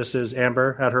pictures here. This is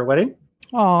Amber at her wedding.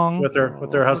 With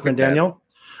her husband, Daniel.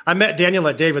 I met Daniel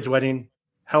at David's wedding.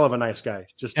 Hell of a nice guy.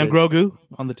 And Grogu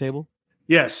on the table.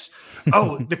 Yes.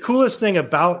 Oh, the coolest thing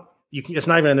about it's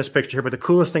not even in this picture here, but the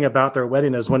coolest thing about their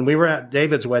wedding is when we were at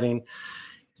David's wedding,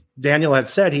 Daniel had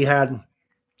said he had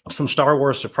some Star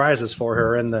Wars surprises for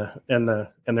her in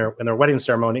their wedding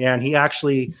ceremony, and he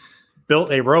actually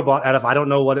built a robot out of, I don't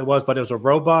know what it was, but it was a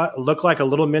robot. It looked like a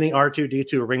little mini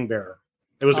R2-D2 ring bearer.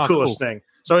 It was the coolest thing.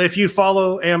 So if you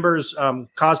follow Amber's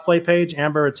cosplay page,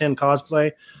 Amber Attend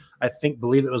Cosplay, I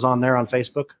believe it was on there on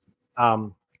Facebook.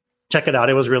 Check it out.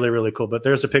 It was really, really cool. But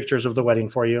there's the pictures of the wedding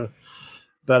for you.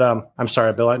 But I'm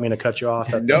sorry, Bill. I didn't mean to cut you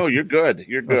off. No, you're good.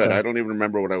 You're good. Okay. I don't even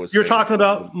remember what I was You're saying. talking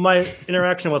about my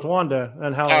interaction with Wanda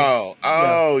and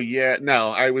how. Yeah. No,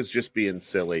 I was just being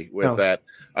silly with that.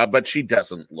 But she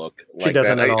doesn't look like she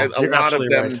doesn't that. at all. You're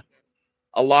absolutely right.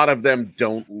 A lot of them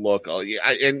don't look.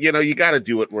 And, you got to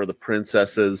do it where the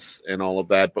princesses and all of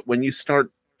that. But when you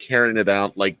start carrying it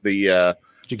out like the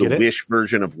Wish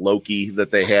version of Loki that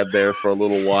they had there for a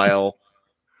little while,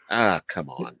 come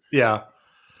on. Yeah.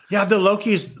 Yeah, the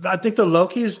Lokis, I think the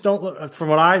Lokis don't look, from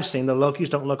what I've seen, the Lokis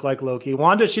don't look like Loki.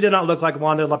 Wanda, she did not look like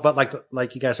Wanda, but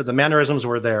like you guys said, the mannerisms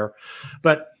were there.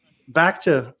 But back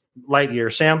to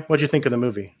Lightyear. Sam, what'd you think of the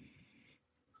movie?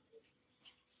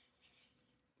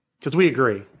 Because we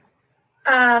agree.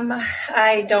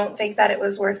 I don't think that it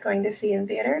was worth going to see in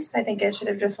theaters. I think it should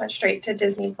have just went straight to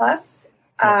Disney Plus.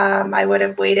 I would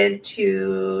have waited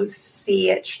to see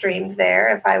it streamed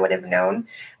there if I would have known.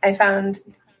 I found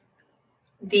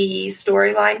the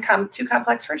storyline too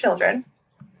complex for children,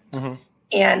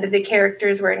 and the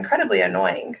characters were incredibly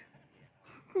annoying.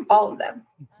 All of them.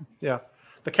 Yeah,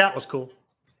 the cat was cool.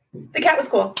 The cat was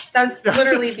cool. That was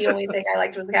literally the only thing I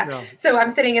liked was the cat. Yeah. So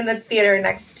I'm sitting in the theater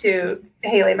next to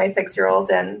Haley, my 6-year-old,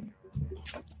 and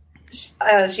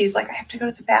she's like, I have to go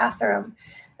to the bathroom.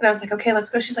 And I was like, okay,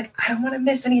 let's go. She's like, I don't want to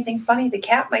miss anything funny the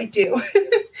cat might do.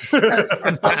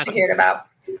 That's all she cared about.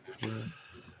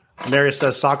 Mary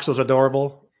says Socks was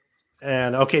adorable.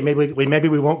 And okay, maybe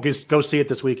we won't go see it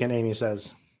this weekend, Amy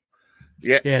says.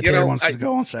 Yeah, Taylor wants to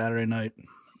go on Saturday night.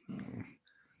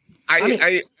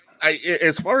 I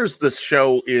as far as the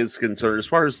show is concerned, as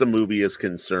far as the movie is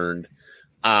concerned,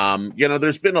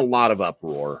 there's been a lot of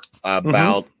uproar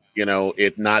about,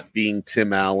 it not being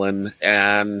Tim Allen.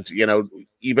 And,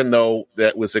 even though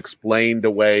that was explained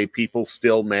away, people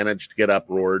still managed to get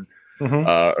uproared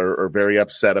or very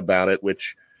upset about it,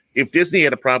 which if Disney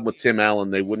had a problem with Tim Allen,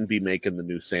 they wouldn't be making the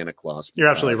new Santa Claus. You're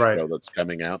absolutely right. Show that's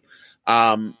coming out.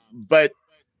 But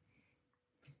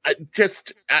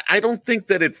I don't think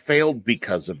that it failed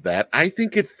because of that. I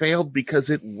think it failed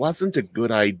because it wasn't a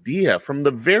good idea. From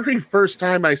the very first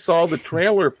time I saw the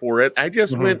trailer for it, I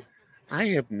just went, I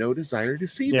have no desire to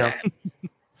see that.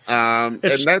 And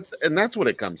that's what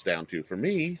it comes down to for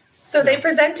me. So they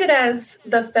present it as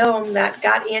the film that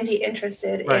got Andy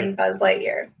interested in Buzz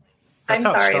Lightyear. I'm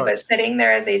sorry, but sitting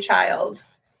there as a child,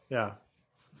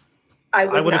 I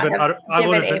would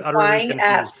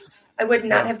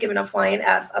not have given a flying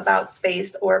F about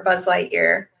space or Buzz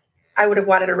Lightyear. I would have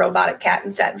wanted a robotic cat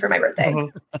instead for my birthday.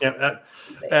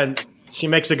 And she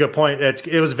makes a good point.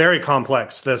 It was very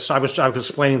complex. I was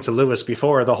explaining to Lewis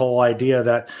before the whole idea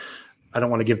that I don't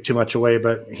want to give too much away,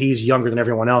 but he's younger than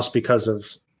everyone else because of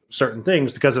certain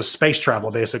things, because of space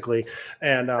travel, basically.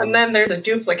 And then there's a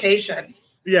duplication.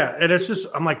 Yeah, and it's just,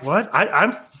 I'm like, what?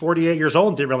 I'm 48 years old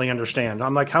and didn't really understand.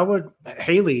 I'm like, how would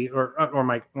Haley or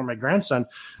my grandson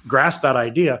grasp that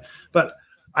idea? But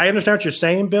I understand what you're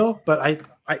saying, Bill, but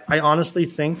I honestly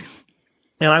think,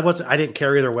 and I didn't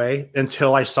care either way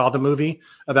until I saw the movie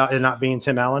about it not being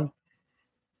Tim Allen.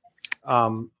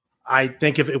 I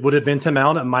think if it would have been Tim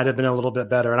Allen, it might have been a little bit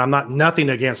better. And I'm nothing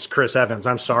against Chris Evans.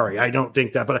 I'm sorry. I don't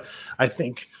think that, but I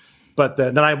think, but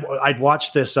then I'd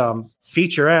watched this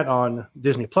featurette on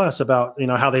Disney Plus about,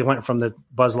 how they went from the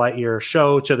Buzz Lightyear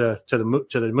show to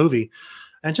the movie,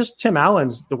 and just Tim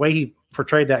Allen's, the way he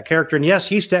portrayed that character. And yes,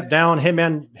 he stepped down. Him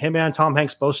and Tom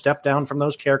Hanks both stepped down from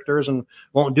those characters and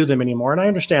won't do them anymore. And I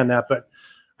understand that, but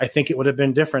I think it would have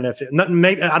been different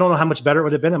maybe I don't know how much better it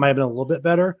would have been. It might have been a little bit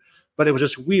better, but it was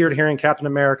just weird hearing Captain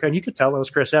America, and you could tell it was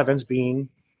Chris Evans being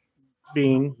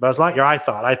Buzz Lightyear.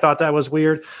 I thought that was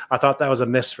weird. I thought that was a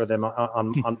miss for them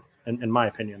in my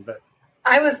opinion, but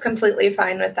I was completely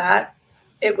fine with that.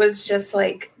 It was just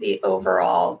like the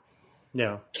overall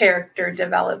character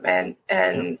development,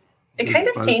 and it kind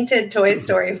of tainted Toy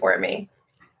Story for me.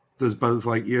 Does Buzz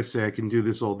Lightyear say I can do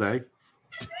this all day?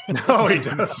 No, he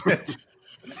doesn't.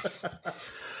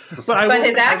 but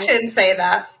his actions say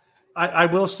that. I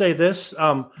will say this.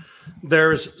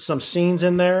 There's some scenes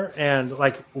in there, and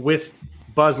like with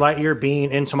Buzz Lightyear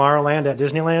being in Tomorrowland at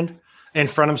Disneyland in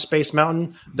front of Space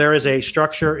Mountain, there is a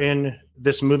structure in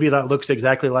this movie that looks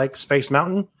exactly like Space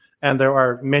Mountain. And there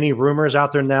are many rumors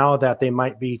out there now that they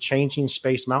might be changing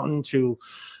Space Mountain to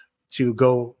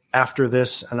go after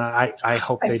this, and I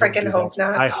hope they freaking hope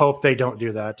not. I hope they don't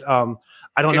do that.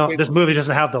 I don't know. This movie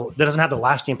doesn't have the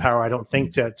lasting power. I don't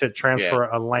think to transfer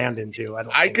a land into.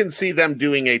 I can see them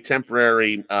doing a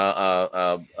temporary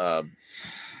a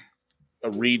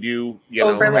redo,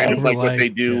 kind of like what they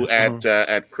do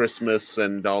at Christmas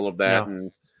and all of that,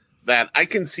 and that I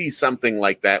can see something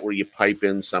like that where you pipe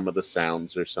in some of the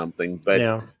sounds or something. But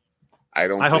I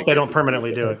hope they don't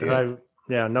permanently do it.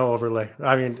 No overlay.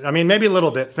 I mean, maybe a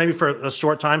little bit, maybe for a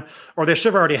short time, or they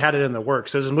should have already had it in the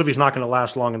works. This movie's not going to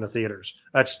last long in the theaters.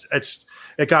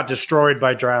 It got destroyed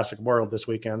by Jurassic World this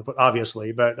weekend,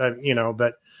 obviously. But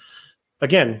but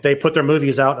again, they put their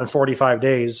movies out in 45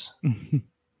 days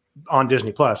on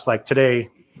Disney Plus. Like today,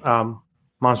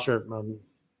 Multiverse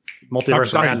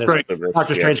of Madness.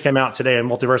 Doctor Strange came out today, and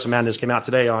Multiverse of Madness came out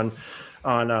today on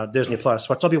Disney Plus,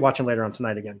 which I'll be watching later on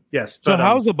tonight again. Yes. So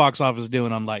how's the box office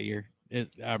doing on Lightyear?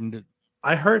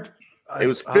 I heard it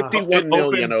was 51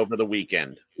 million over the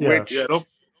weekend, which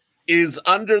is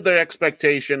under the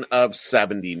expectation of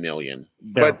 70 million.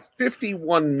 But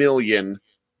 51 million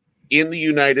in the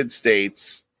United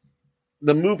States,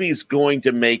 the movie's going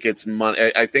to make its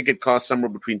money. I think it costs somewhere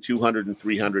between 200 and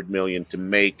 300 million to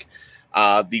make.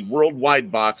 The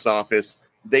worldwide box office,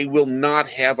 they will not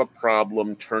have a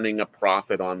problem turning a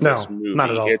profit on this movie.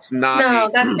 Not at all. It's not. No,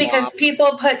 that's because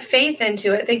people put faith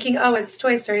into it, thinking, "Oh, it's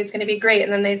Toy Story; it's going to be great,"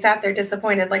 and then they sat there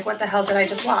disappointed, like, "What the hell did I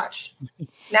just watch?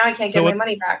 Now I can't get my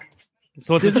money back."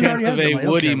 So it's a chance of a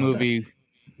Woody movie,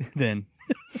 then.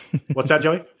 What's that,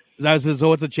 Joey?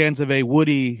 So it's a chance of a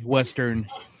Woody Western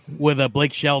with a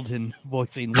Blake Shelton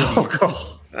voicing Woody.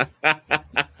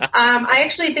 I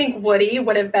actually think Woody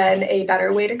would have been a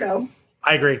better way to go.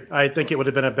 I agree. I think it would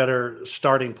have been a better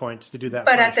starting point to do that.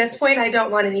 But at this point, I don't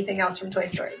want anything else from Toy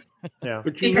Story. Yeah,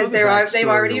 because they've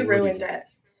already ruined it.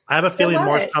 I have a feeling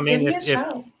more's coming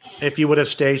if you would have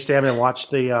stayed and watched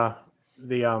the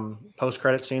post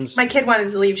credit scenes. My kid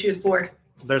wanted to leave; she was bored.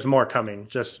 There's more coming,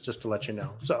 just to let you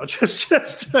know. So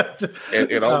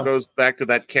it all goes back to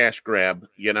that cash grab,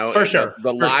 for sure.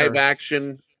 The live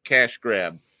action cash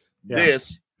grab,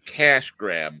 this cash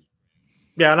grab.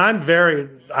 Yeah, and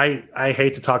I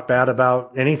hate to talk bad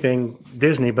about anything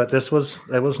Disney, but it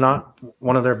was not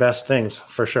one of their best things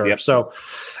for sure. Yep. So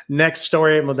next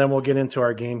story, and then we'll get into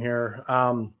our game here.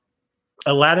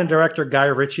 Aladdin director Guy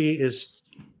Ritchie is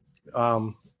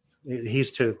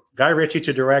Guy Ritchie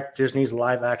to direct Disney's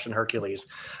live action Hercules.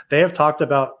 They have talked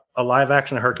about a live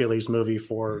action Hercules movie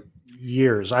for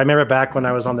years. I remember back when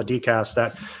I was on the DCast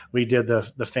that we did the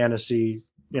fantasy,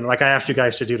 like I asked you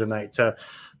guys to do tonight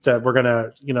we're going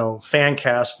to, fan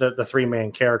cast the three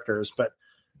main characters. But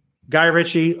Guy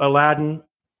Ritchie, Aladdin,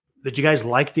 did you guys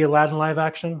like the Aladdin live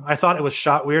action? I thought it was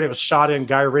shot weird. It was shot in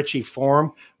Guy Ritchie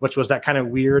form, which was that kind of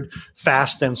weird,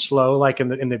 fast and slow, like in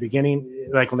the beginning,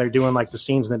 like when they're doing like the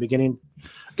scenes in the beginning.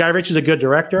 Guy Ritchie's a good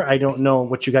director. I don't know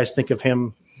what you guys think of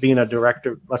him being a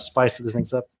director. Let's spice these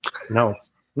things up. No.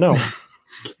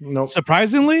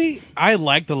 Surprisingly, I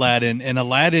liked Aladdin, and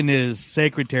Aladdin is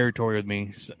sacred territory with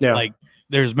me. Yeah. Like,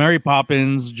 there's Mary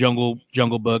Poppins, Jungle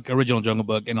Book, original Jungle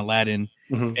Book, and Aladdin.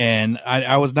 Mm-hmm. And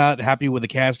I was not happy with the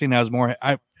casting. I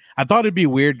thought it'd be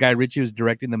weird Guy Ritchie was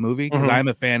directing the movie because I'm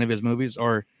a fan of his movies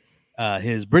or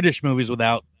his British movies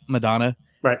without Madonna.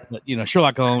 Right.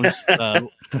 Sherlock Holmes,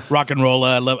 Rock and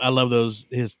Rolla. I love those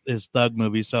his thug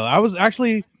movies. So I was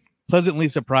actually pleasantly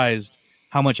surprised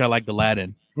how much I liked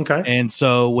Aladdin. Okay. And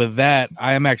so with that,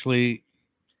 I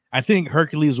think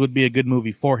Hercules would be a good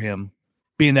movie for him.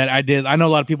 Being that I know a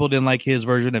lot of people didn't like his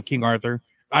version of King Arthur.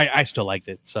 I still liked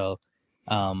it. So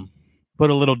put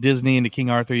a little Disney into King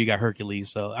Arthur, you got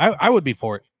Hercules. So I would be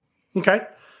for it. Okay.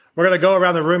 We're going to go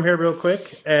around the room here real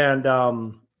quick. And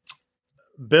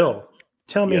Bill,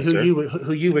 tell me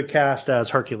who you would cast as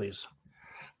Hercules.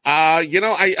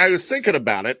 I was thinking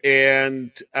about it,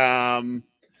 and I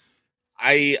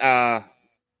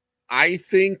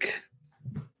think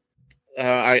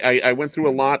I went through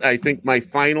a lot. I think my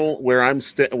final where I'm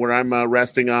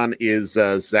resting on is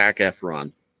Zac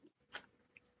Efron.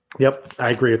 Yep,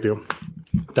 I agree with you.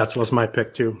 That was my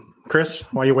pick too. Chris,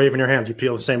 why are you waving your hands? You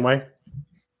feel the same way?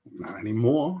 Not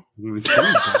anymore.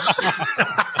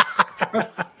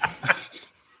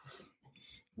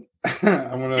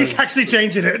 He's actually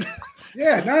changing it.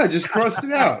 Yeah, no, just crossed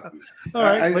it out. All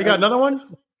right, we got another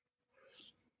one.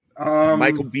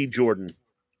 Michael B. Jordan.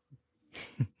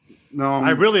 No,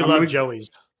 I really love Joey's.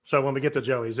 So when we get to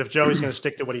Joey's, if Joey's going to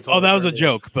stick to what he told us. Oh, that was a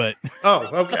joke, but. Oh,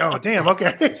 okay. Oh, damn.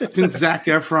 Okay. Since Zac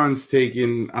Efron's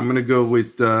taken, I'm going to go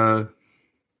with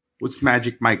what's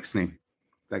Magic Mike's name?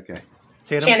 That guy.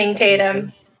 Tatum? Channing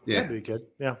Tatum. Yeah. That'd be good.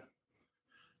 Yeah.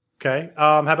 Okay.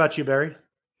 How about you, Barry?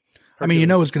 I mean, you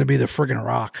know, it's going to be the friggin'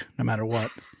 Rock, no matter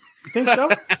what. You think so?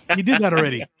 You did that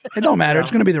already. It don't matter. It's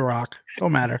going to be the Rock.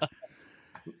 Don't matter.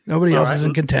 Nobody All else right. is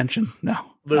in contention. No.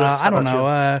 Lewis, I don't how know.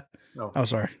 about No. Oh,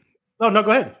 sorry. No,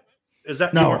 go ahead. Is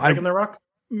that No, you weren't picking The Rock?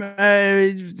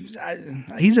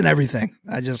 He's in everything.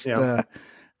 I just, I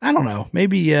don't know.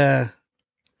 Maybe, it's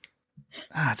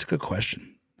a good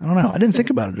question. I don't know. I didn't think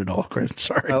about it at all, Chris.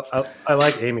 Sorry. I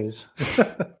like Amy's.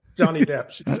 Johnny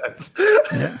Depp, she says.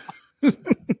 Yeah.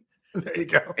 There you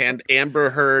go. And Amber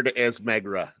Heard as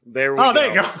Megra. There we go. Oh,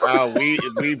 there you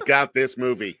go. We've got this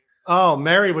movie. Oh,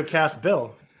 Mary would cast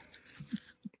Bill.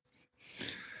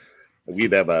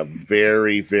 We'd have a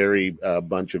very, very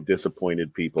bunch of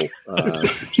disappointed people.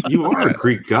 You are a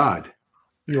Greek god.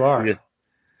 You are. Yeah.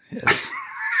 Yes.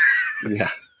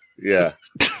 Yeah.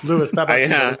 Lewis, how about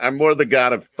you? I'm more the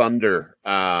god of thunder.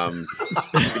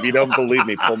 If you don't believe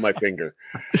me, pull my finger.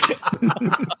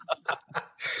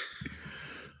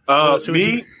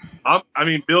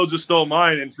 Bill just stole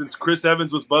mine, and since Chris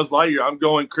Evans was Buzz Lightyear, I'm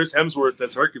going Chris Hemsworth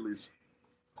as Hercules.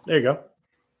 There you go.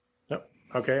 Yep.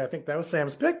 Okay, I think that was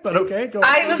Sam's pick, but okay. Go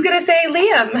I was going to say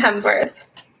Liam Hemsworth.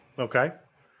 Okay.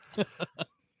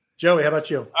 Joey, how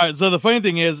about you? All right. So the funny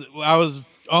thing is, I was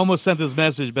almost sent this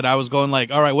message, but I was going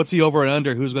like, all right, what's the over and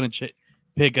under? Who's going to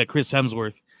pick Chris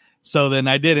Hemsworth? So then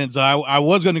I didn't. So I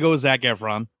was going to go with Zac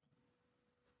Efron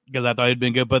because I thought he'd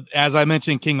been good. But as I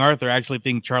mentioned, King Arthur, I actually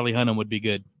think Charlie Hunnam would be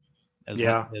good as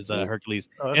Hercules.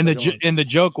 Oh, and the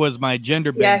joke was my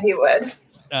gender. Yeah, he would.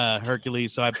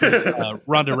 Hercules. So I picked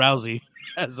Ronda Rousey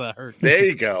as Hercules. There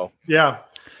you go. Yeah.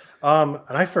 And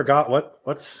I forgot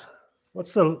what's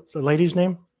the lady's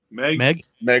name?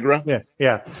 Megra.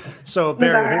 Yeah. So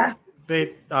Barry, Zara.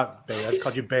 Babe, I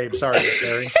called you Babe. Sorry,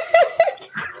 Barry.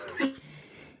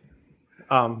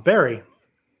 Barry.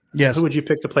 Yes. Who would you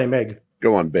pick to play Meg?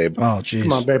 Go on, babe. Oh, geez.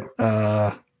 Come on, babe.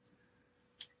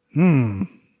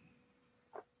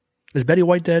 Is Betty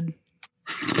White dead?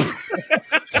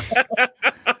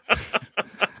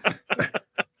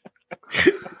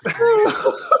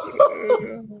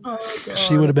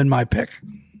 She would have been my pick.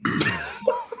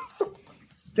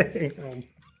 Damn.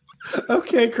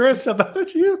 Okay, Chris, how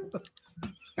about you?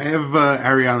 I have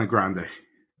Ariana Grande.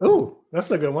 Oh,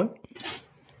 that's a good one.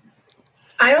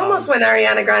 I almost went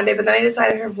Ariana Grande, but then I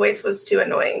decided her voice was too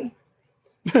annoying.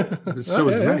 So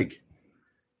is Meg.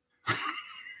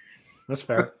 That's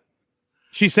fair.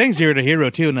 She sang "Zero to Hero"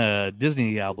 too in a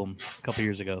Disney album a couple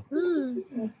years ago.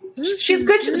 She's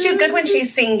good. She's good when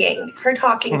she's singing. Her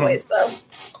talking voice, though.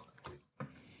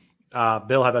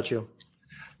 Bill, how about you?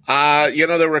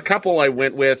 There were a couple I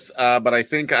went with, but I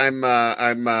think I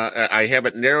have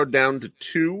it narrowed down to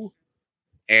two,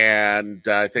 and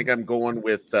I think I'm going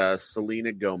with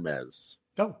Selena Gomez.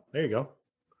 Oh, there you go.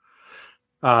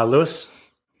 Lewis?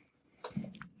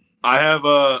 I have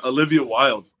Olivia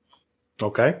Wilde.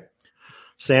 Okay.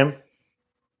 Sam?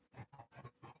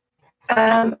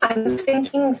 I'm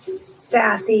thinking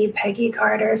sassy Peggy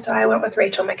Carter, so I went with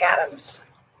Rachel McAdams.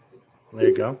 There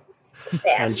you go. Sass.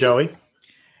 And Joey?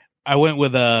 I went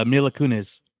with Mila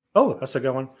Kunis. Oh, that's a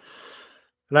good one.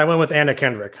 And I went with Anna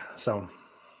Kendrick. So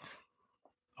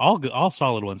all good, all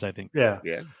solid ones, I think. Yeah.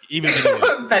 Even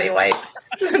Betty White,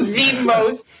 the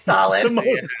most solid.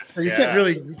 You can't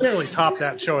really top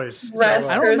that choice. Rest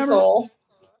I don't her remember. soul.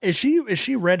 Is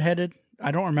she redheaded? I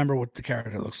don't remember what the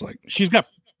character looks like. She's got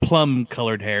plum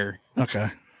colored hair. Okay.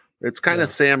 It's kind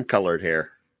of Sam colored hair.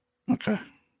 Okay.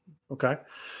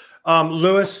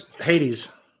 Lewis, Hades.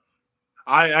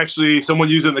 Someone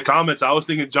used it in the comments. I was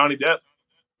thinking Johnny Depp.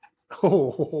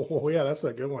 Oh, yeah, that's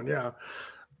a good one. Yeah.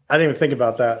 I didn't even think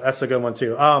about that. That's a good one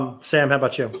too. Sam, how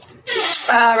about you?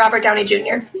 Robert Downey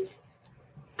Jr.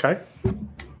 Okay.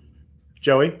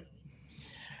 Joey?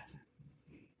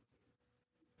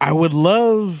 I would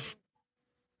love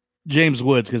James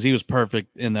Woods because he was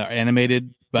perfect in the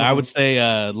animated, but I would say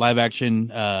live action.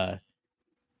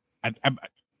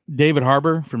 David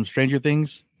Harbour from Stranger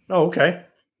Things. Oh, okay.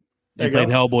 He played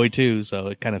Hellboy too, so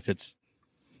it kind of fits.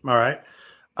 All right.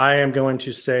 I am going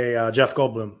to say Jeff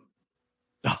Goldblum.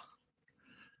 Oh,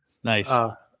 nice.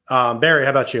 Barry,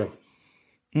 how about you?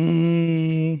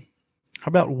 How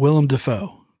about Willem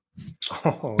Dafoe?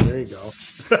 Oh, there you go.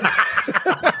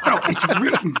 It's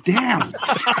written down.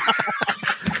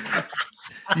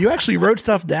 You actually wrote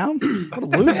stuff down? What a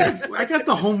loser. I got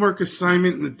the homework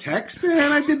assignment in the text,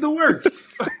 and I did the work.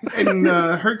 And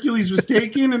Hercules was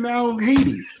taken, and now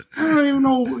Hades. I don't even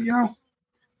know,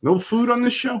 no food on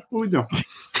this show? What are we doing?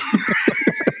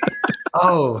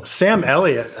 Oh, Sam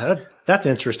Elliott. That's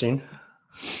interesting.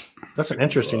 That's an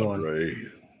interesting one.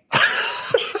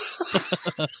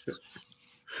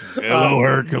 Hello,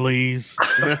 Hercules.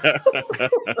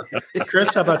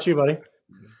 Chris, how about you, buddy?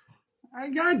 I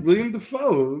got William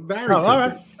Dafoe. Barry. All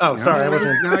right. Oh, sorry.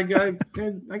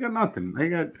 I got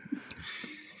nothing.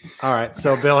 All right.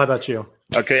 So, Bill, how about you?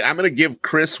 Okay, I'm going to give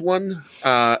Chris one.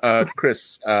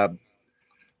 Chris, do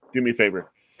me a favor.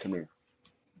 Come here.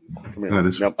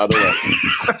 Nope, other way.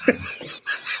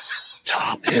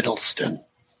 Tom Hiddleston.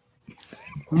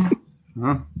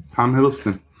 Tom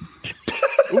Hiddleston.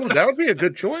 Ooh, that would be a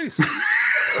good choice.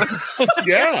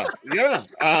 Yeah.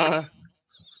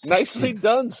 Nicely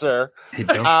done, sir. Hey,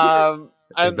 Bill.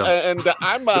 I'm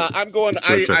going.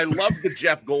 I love the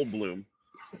Jeff Goldblum.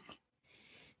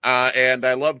 And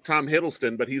I love Tom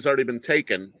Hiddleston, but he's already been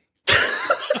taken.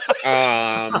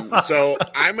 So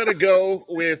I'm going to go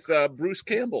with Bruce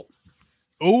Campbell.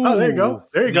 Ooh, oh, there you go.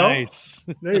 Nice.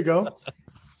 There you go.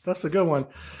 That's a good one.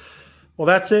 Well,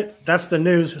 that's it. That's the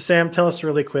news. Sam, tell us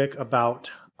really quick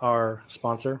about our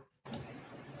sponsor.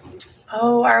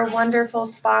 Oh, our wonderful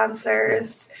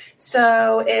sponsors.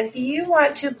 So if you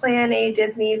want to plan a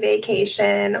Disney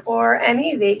vacation or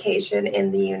any vacation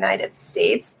in the United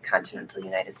States, continental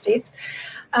United States,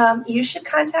 you should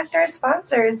contact our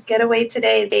sponsors. Getaway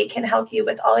Today. They can help you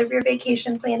with all of your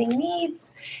vacation planning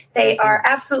needs. They are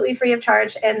absolutely free of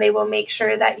charge, and they will make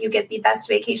sure that you get the best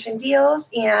vacation deals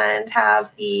and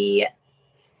have the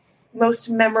most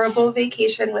memorable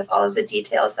vacation with all of the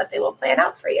details that they will plan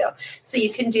out for you. So you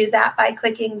can do that by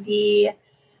clicking the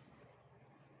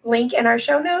link in our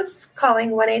show notes,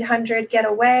 calling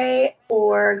 1-800-GETAWAY,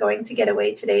 or going to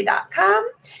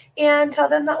getawaytoday.com and tell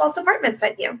them that Waltz Apartments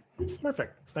sent you.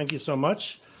 Perfect. Thank you so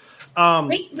much.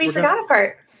 We forgot a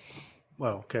part.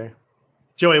 Well, okay.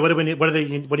 Joey, what do we need? What do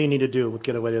you need to do with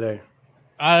Getaway Today?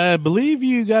 I believe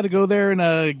you got to go there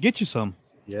and get you some.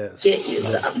 Yes. Get you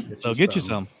some. Get you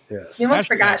some. Yes. You almost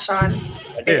forgot, Sean.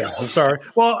 Yeah, I'm sorry.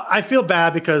 Well, I feel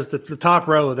bad because the top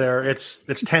row there, it's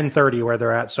 10:30 where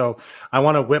they're at. So I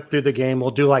want to whip through the game.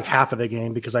 We'll do like half of the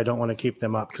game because I don't want to keep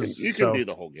them up. You can do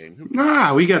the whole game.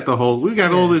 Nah, we got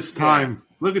all this time.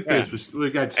 Look at this. We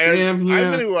got Sam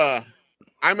here.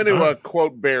 I'm going to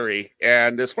quote Barry.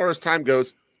 And as far as time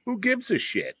goes, who gives a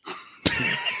shit?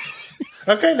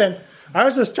 Okay, then. I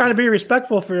was just trying to be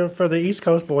respectful for the East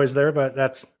Coast boys there, but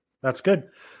that's good.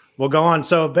 We'll go on.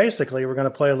 So basically, we're going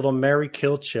to play a little Marry,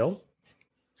 Kill, Chill.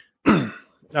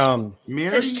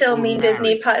 Does chill mean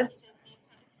Disney Plus?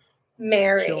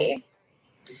 Marry.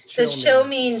 Does chill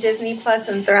mean Disney Plus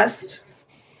and Thrust?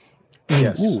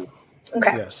 Yes. Ooh.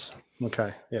 Okay. Yes.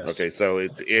 Okay. Yes. Okay. So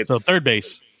it's so third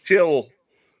base. Chill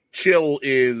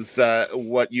is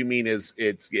what you mean is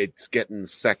it's getting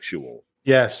sexual.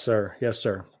 Yes, sir. Yes,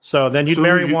 sir. So then you'd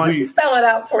marry one. Spell it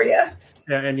out for you.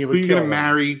 Yeah, and you would. Who you gonna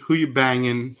marry? Who you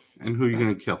banging? And who you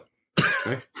gonna kill?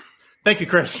 Okay. Thank you,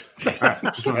 Chris. All right.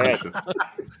 Just want to make sure.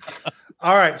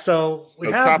 All right. So we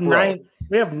So have top row. 9.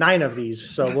 We have 9 of these.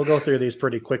 So we'll go through these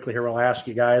pretty quickly here. We'll ask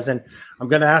you guys, and I'm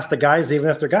going to ask the guys, even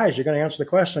if they're guys, you're going to answer the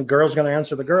question. Girls going to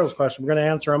answer the girls' question. We're going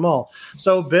to answer them all.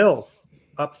 So Bill,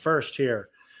 up first here.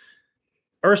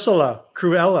 Ursula,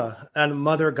 Cruella, and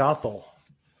Mother Gothel.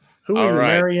 Who are All you right.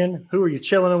 marrying? Who are you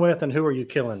chilling with? And who are you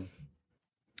killing?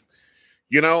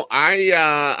 You know,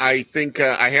 I think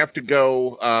I have to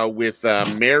go with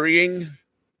marrying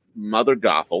Mother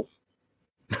Gothel.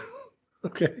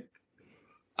 Okay.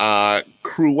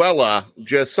 Cruella,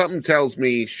 just something tells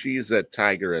me she's a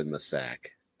tiger in the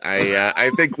sack.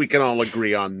 I think we can all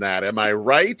agree on that. Am I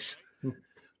right?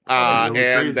 And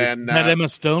then Had Emma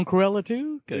Stone Cruella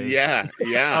too? Yeah.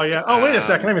 Oh, yeah. Oh, wait a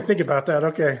second. Let me think about that.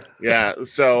 Okay. Yeah.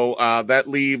 So that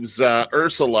leaves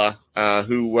Ursula,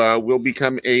 who will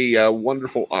become a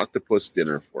wonderful octopus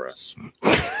dinner for us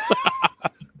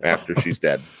after she's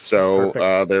dead. So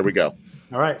there we go.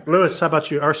 All right. Lewis, how about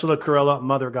you? Ursula, Cruella,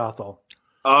 Mother Gothel.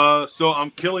 So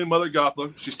I'm killing Mother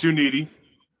Gothel. She's too needy.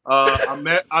 I'm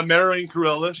marrying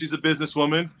Cruella. She's a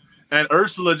businesswoman. And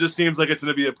Ursula just seems like it's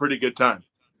going to be a pretty good time.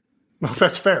 Well,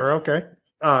 that's fair. Okay.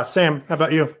 Sam, how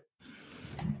about you?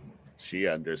 She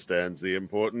understands the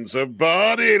importance of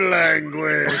body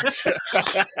language.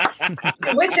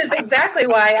 Which is exactly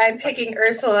why I'm picking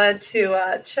Ursula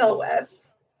to chill with.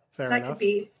 Fair that enough. could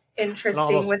be interesting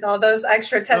those- with all those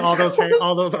extra tentacles.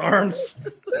 All those arms.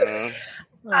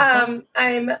 I'm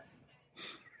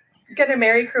gonna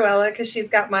marry Cruella because she's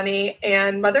got money,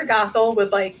 and Mother Gothel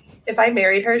would if I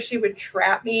married her, she would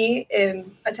trap me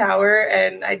in a tower,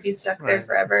 and I'd be stuck there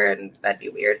forever, and that'd be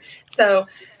weird. So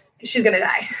she's gonna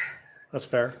die. That's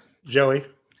fair. Joey.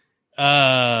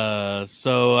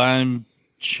 So I'm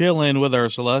chilling with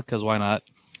Ursula because why not?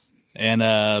 And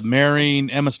marrying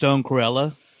Emma Stone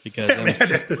Cruella because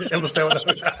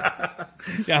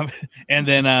yeah, and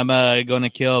then I'm going to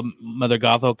kill Mother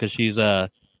Gothel because she's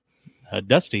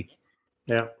dusty.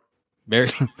 Yeah, very.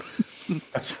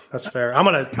 That's fair.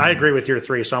 I agree with your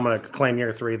 3, so I'm gonna claim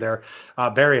your 3 there.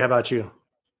 Barry, how about you?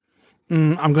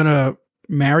 I'm gonna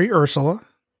marry Ursula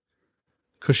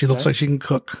because she looks like she can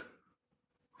cook.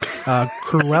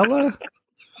 Cruella.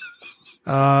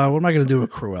 What am I gonna do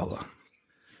with Cruella?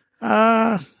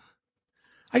 I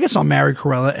guess I'll marry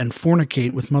Cruella and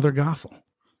fornicate with Mother Gothel.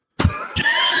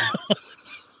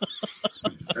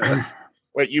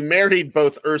 Wait, you married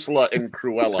both Ursula and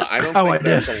Cruella. I don't think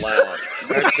that's allowed.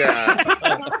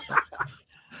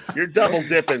 You're double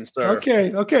dipping, sir.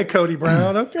 Okay, Cody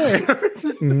Brown. Okay.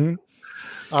 Mm-hmm.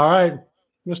 All right,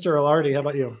 Mr. Alardi, how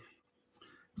about you?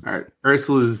 All right,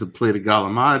 Ursula is a plate of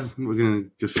Galamad. We're gonna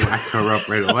just whack her up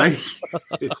right away.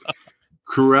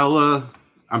 Cruella,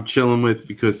 I'm chilling with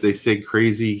because they say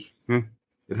crazy. It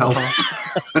helps.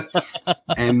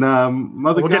 And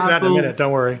Mother We'll Gothel, get to that in a minute.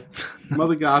 Don't worry.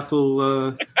 Mother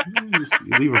Gothel, you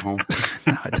leave her home.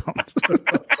 No, I don't.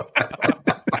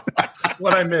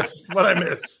 What I miss?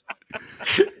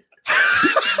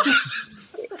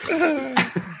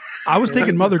 I was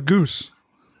thinking Mother Goose.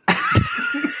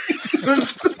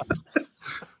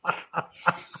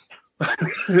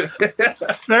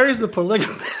 Barry's the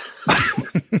polygamist.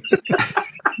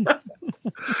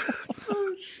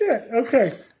 Oh shit.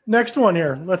 Okay. Next one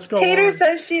here. Let's go. Tater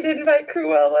says she'd invite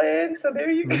Cruella in, so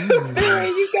there you go. Barry,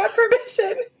 you got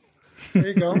permission. There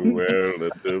you go. Well,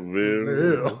 at the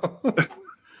middle.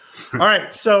 All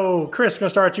right. So, Chris, going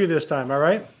to start you this time. All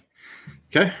right.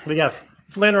 Okay. We got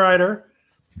Flynn Rider,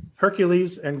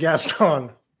 Hercules, and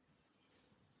Gaston.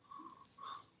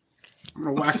 I'm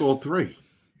gonna whack all 3.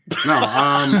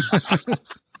 No,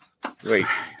 Wait,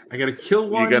 I gotta kill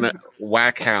one. you're gonna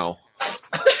whack how?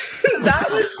 That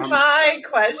was my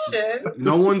question.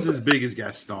 No one's as big as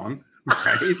Gaston,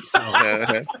 right? So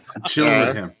I'm chilling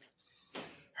with him.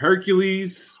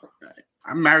 Hercules,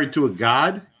 I'm married to a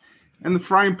god, and the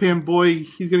frying pan boy,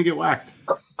 he's gonna get whacked.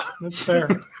 That's fair.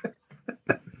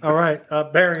 All right,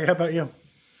 Barry, how about you?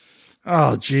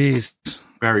 Oh, geez.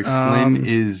 Barry Flynn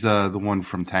is the one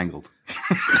from Tangled.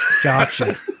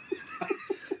 Gotcha.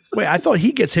 Wait, I thought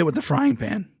he gets hit with the frying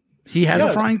pan. He has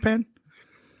a frying pan?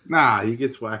 Nah, he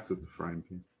gets whacked with the frying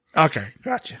pan. Okay,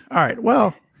 gotcha. All right,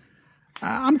 well,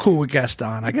 I'm cool with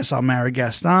Gaston. I guess I'll marry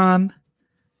Gaston.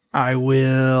 I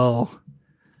will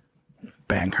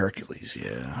bang Hercules,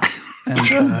 yeah.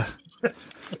 And,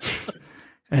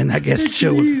 and I guess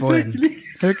chill with Flynn.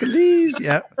 Hercules,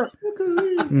 yeah.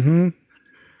 Mm-hmm.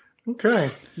 Okay,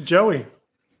 Joey.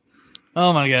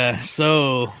 Oh my god!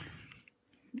 So,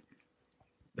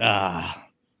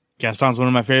 Gaston's one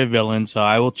of my favorite villains, so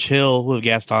I will chill with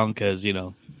Gaston because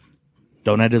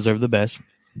don't I deserve the best?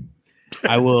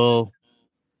 I will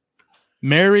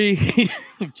marry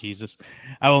Jesus.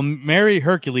 I will marry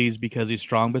Hercules because he's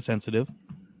strong but sensitive,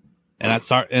 and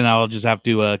I'll just have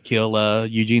to kill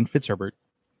Eugene Fitzherbert.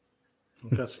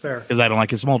 That's fair because I don't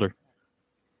like his smolder.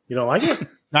 You don't like it?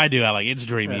 I do. I like it. It's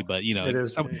dreamy, but it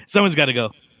is. Someone's got to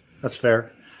go. That's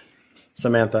fair.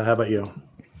 Samantha, how about you?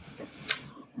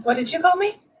 What did you call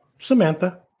me?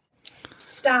 Samantha.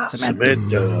 Stop.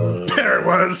 Samantha. There it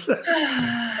was.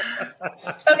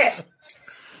 Okay.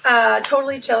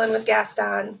 Totally chilling with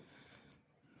Gaston.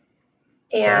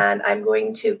 And I'm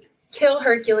going to kill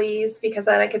Hercules because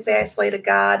then I could say I slayed a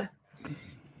god.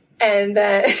 And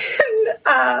then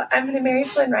I'm going to marry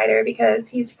Flynn Rider because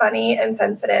he's funny and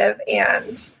sensitive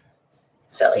and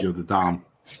silly. You're the Dom.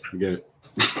 You get it.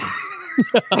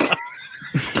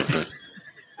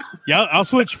 Yeah, I'll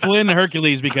switch Flynn to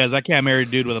Hercules because I can't marry a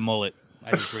dude with a mullet.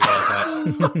 I just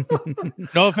realized that.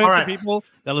 No offense to people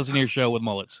that listen to your show with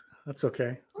mullets. That's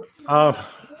okay. I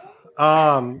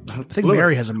think Lewis.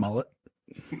 Mary has a mullet.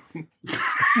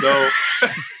 So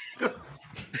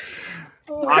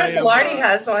Chris Lardy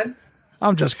has one.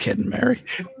 I'm just kidding, Mary.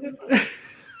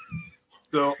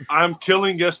 So I'm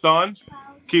killing Gaston.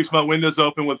 Keeps my windows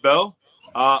open with Belle.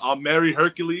 I'll marry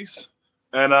Hercules.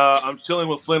 And I'm chilling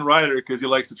with Flynn Rider because he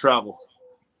likes to travel.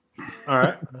 All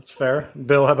right. That's fair.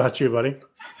 Bill, how about you, buddy?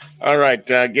 All right.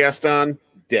 Gaston,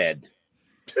 dead.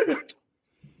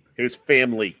 His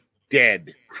family,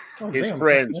 dead. His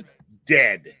friends,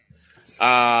 dead. He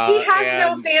has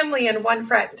no family and one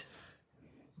friend.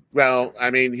 Well,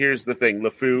 I mean, here's the thing.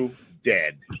 LeFou,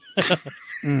 dead.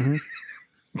 Mm-hmm.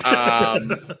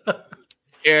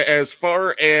 As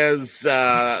far as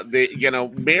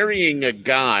marrying a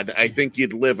god, I think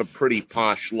you'd live a pretty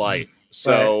posh life.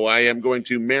 So I am going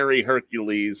to marry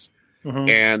Hercules,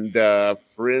 and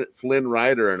Flynn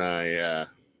Rider and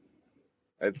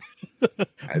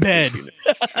Bed.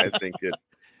 I think it.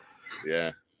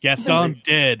 Yeah. Gaston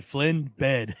dead. Flynn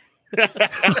bed.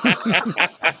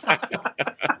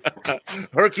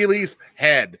 Hercules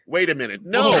head. Wait a minute.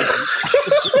 No.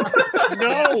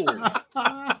 No.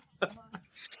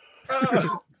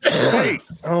 Wait.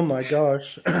 Oh my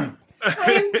gosh.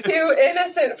 I'm too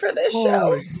innocent for this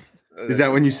show. Is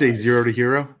that when you say 0 to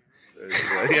hero?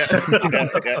 Yeah.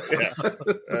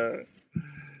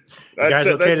 Guys,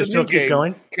 okay to still keep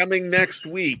going? Coming next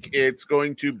week, it's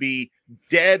going to be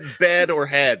dead, bed, or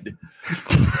head.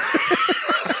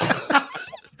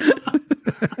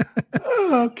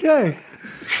 Okay.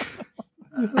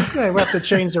 Okay, we'll have to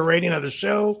change the rating of the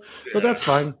show, but that's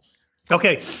fine.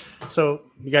 Okay, so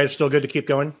you guys still good to keep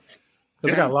going?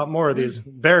 Because I got a lot more of these.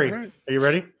 Barry, are you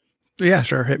ready? Yeah,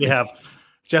 sure. Hit me. You have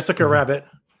Jessica Rabbit,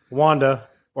 Wanda,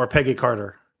 or Peggy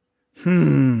Carter.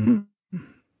 Now,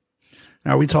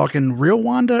 are we talking real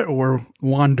Wanda or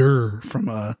Wander from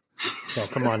Oh,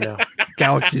 come on now.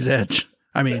 Galaxy's Edge?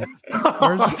 I mean,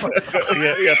 where's from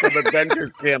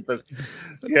Adventures Campus.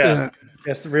 Yeah.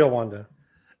 That's the real Wanda.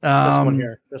 This one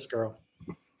here. This girl.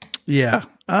 Yeah.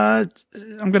 I'm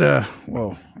gonna.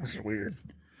 Whoa, this is weird.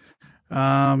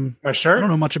 My shirt? I don't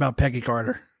know much about Peggy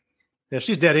Carter. Yeah,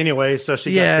 she's dead anyway, so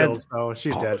she got killed. So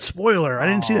she's dead. Spoiler: I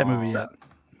didn't see that movie yet.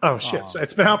 Oh shit!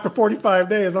 It's been out for 45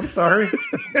 days. I'm sorry.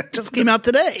 It just came out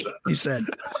today. You said.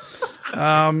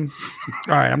 All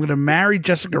right, I'm gonna marry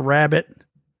Jessica Rabbit.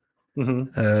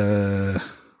 Gonna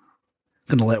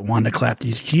let Wanda clap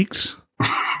these cheeks.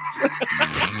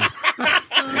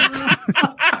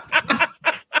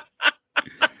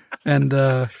 And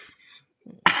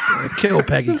kill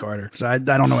Peggy Carter because I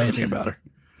don't know anything about her.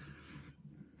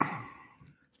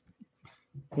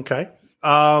 Okay.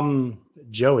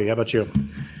 Joey, how about you?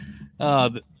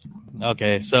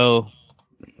 Okay, so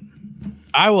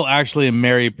I will actually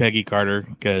marry Peggy Carter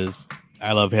because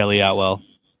I love Haley Atwell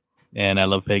and I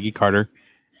love Peggy Carter.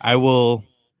 I will.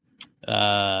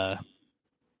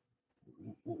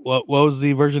 What was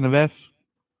the version of F?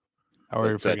 I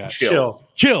already forgot.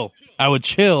 Chill. I would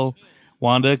chill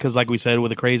Wanda because, like we said,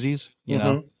 with the crazies, you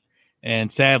know.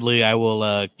 And sadly, I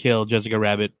will kill Jessica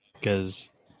Rabbit because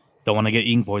don't want to get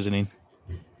ing poisoning.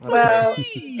 Well,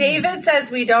 David says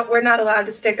we're not allowed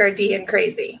to stick our D in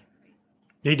crazy.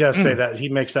 He does say that. He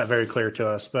makes that very clear to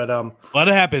us. But what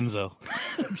happens though?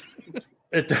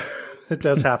 It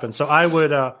does happen. So I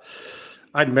would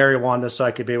I'd marry Wanda so I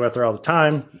could be with her all the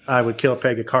time. I would kill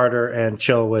Peggy Carter and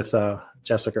chill with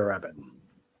Jessica Rabbit.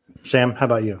 Sam, how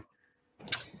about you?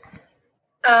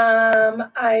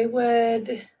 I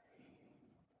would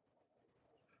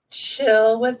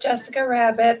chill with Jessica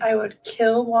Rabbit. I would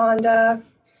kill Wanda,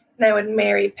 and I would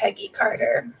marry Peggy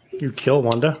Carter. You kill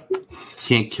Wanda?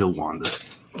 Can't kill Wanda.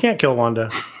 Can't kill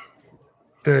Wanda.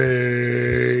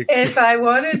 If I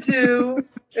wanted to,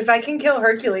 if I can kill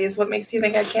Hercules, what makes you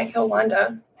think I can't kill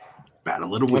Wanda?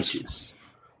 Battle of the Witches.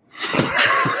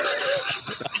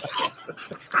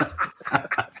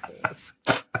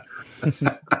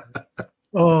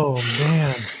 Oh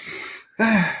man!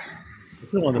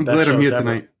 I'm glad I'm here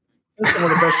tonight. This is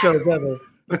one of the best shows ever.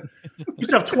 We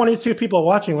used to have 22 people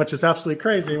watching, which is absolutely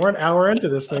crazy. We're an hour into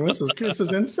this thing. This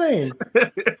is insane.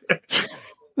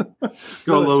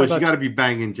 Go, Lois. You got to be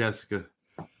banging Jessica.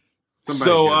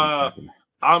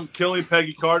 I'm killing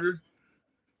Peggy Carter,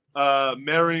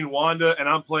 marrying Wanda, and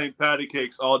I'm playing patty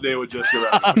cakes all day with Jessica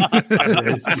Rabbit.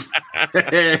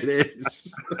 There it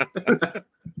is.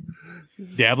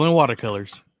 Dabbling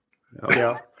watercolors.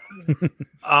 Yeah.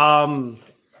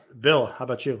 Bill, how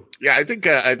about you? Yeah, I think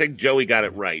Joey got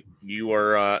it right. You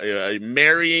are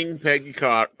marrying Peggy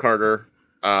Carter,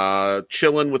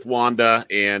 chilling with Wanda,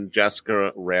 and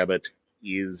Jessica Rabbit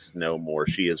is no more.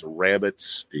 She is Rabbit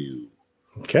Stew.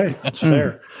 Okay, that's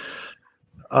fair.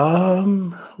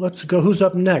 Let's go. Who's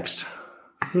up next?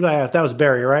 Who did I ask? That was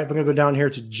Barry, right? We're gonna go down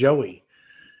here to Joey.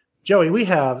 Joey, we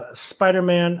have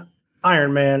Spider-Man,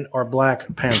 Iron Man, or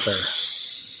Black Panther.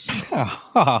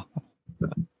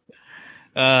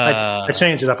 I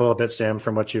changed it up a little bit, Sam,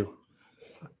 from what you.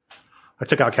 I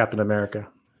took out Captain America.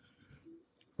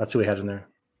 That's who we had in there.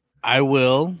 I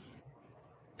will.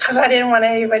 Because I didn't want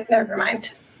to, but never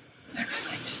mind.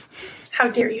 How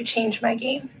dare you change my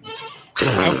game?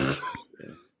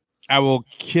 I will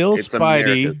kill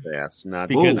Spidey ass, not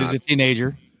because he's a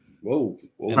teenager. Whoa.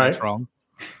 And that's wrong.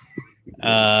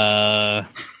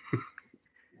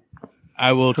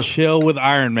 I will chill with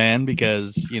Iron Man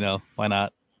because, why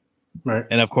not? Right.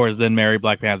 And, of course, then marry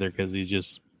Black Panther because he's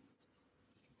just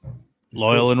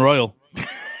loyal and royal.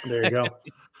 There you go.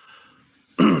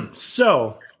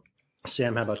 So,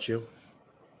 Sam, how about you?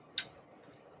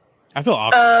 I feel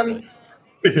awkward.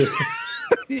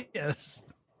 Yes.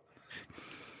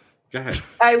 Go ahead.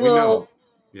 I We will. know.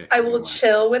 Yeah, I will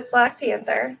chill with Black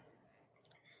Panther.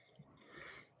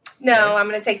 No, I'm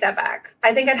going to take that back.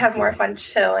 I think I'd have more fun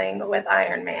chilling with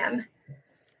Iron Man.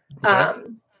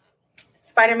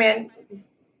 Spider-Man,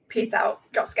 peace out,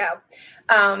 Girl Scout.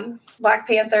 Black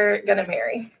Panther, gonna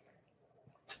marry.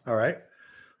 All right.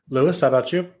 Lewis, how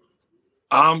about you?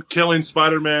 I'm killing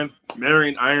Spider-Man,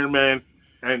 marrying Iron Man,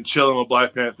 and chilling with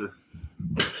Black Panther.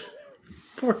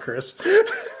 Poor Chris.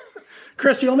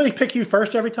 Chris, you want me to pick you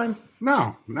first every time?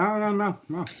 No.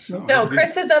 No,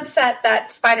 Chris is upset that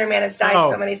Spider-Man has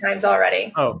died so many times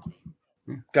already. Oh,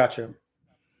 gotcha.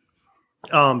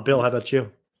 Bill, how about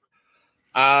you?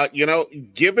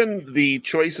 Given the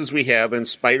choices we have and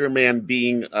Spider-Man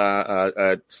being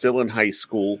still in high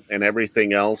school and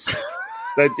everything else,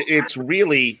 that it's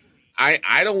really,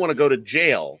 I don't want to go to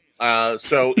jail.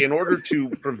 So in order to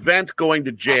prevent going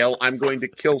to jail, I'm going to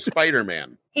kill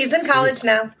Spider-Man. He's in college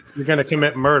now. You're going to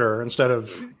commit murder instead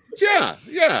of... Yeah,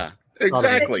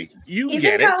 exactly. He's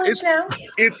get in college it. now.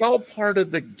 It's all part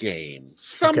of the game.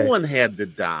 Someone had to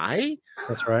die.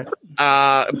 That's right.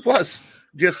 Plus,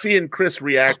 just seeing Chris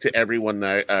react to everyone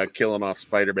killing off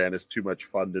Spider-Man is too much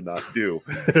fun to not do.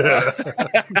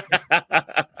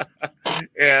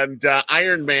 And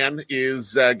Iron Man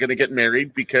is going to get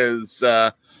married because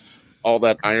all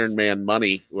that Iron Man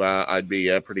money, I'd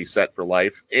be pretty set for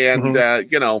life. And,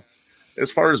 as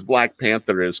far as Black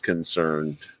Panther is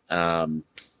concerned, I want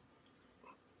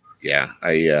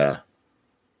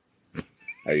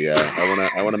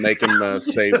to make him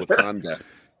say Wakanda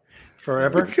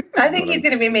forever. I think he's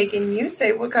going to be making you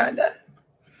say Wakanda.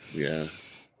 Yeah.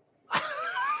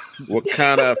 What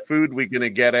kind of food we going to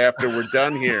get after we're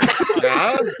done here?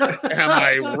 Huh? Am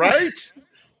I right?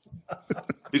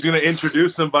 He's going to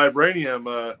introduce some vibranium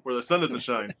where the sun doesn't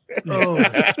shine. Oh,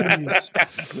 geez.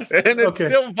 And it's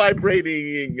still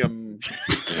vibrating.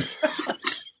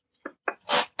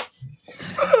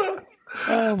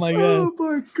 Oh my god! Oh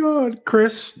my god,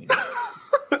 Chris.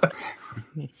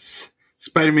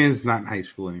 Spider-Man's not in high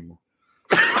school anymore.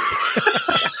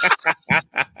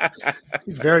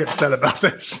 He's very upset about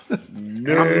this.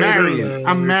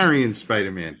 I'm marrying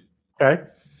Spider-Man. Okay.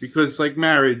 Because like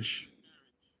marriage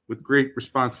with great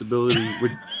responsibility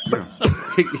would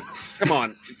Come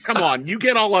on. You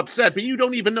get all upset, but you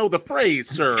don't even know the phrase,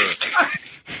 sir.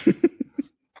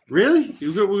 Really?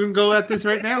 We're gonna go at this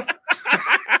right now?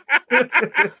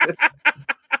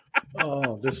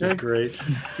 Oh, this is great.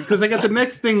 Because I got the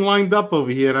next thing lined up over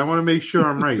here, and I want to make sure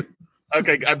I'm right.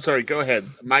 Okay, I'm sorry. Go ahead.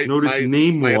 Notice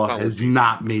Namor has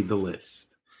not made the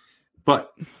list.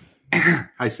 But,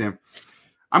 hi, Sam.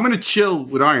 I'm going to chill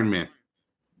with Iron Man.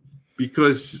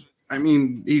 Because, I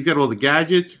mean, he's got all the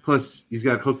gadgets, plus he's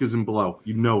got hookers and blow.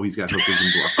 You know he's got hookers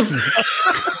and blow.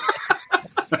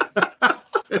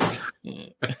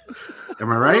 Am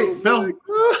I right, Bill?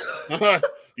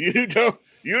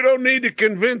 You don't need to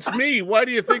convince me. Why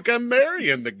do you think I'm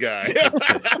marrying the guy?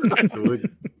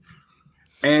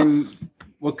 And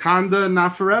Wakanda,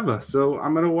 not forever. So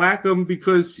I'm going to whack him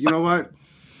because, you know what?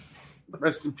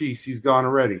 Rest in peace. He's gone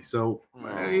already. So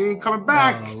he ain't coming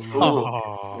back.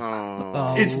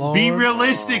 Be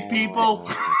realistic, people.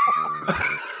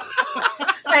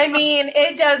 I mean,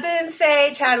 it doesn't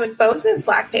say Chadwick Boseman's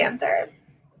Black Panther.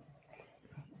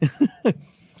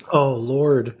 Oh,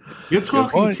 Lord. You're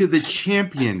talking to the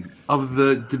champion of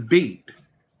the debate.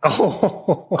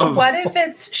 What if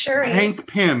it's Shuri? Hank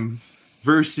Pym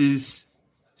versus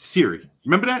Siri.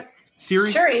 Remember that?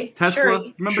 Siri? Tesla?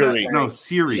 Shuri. Remember that? No,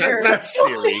 Siri. That's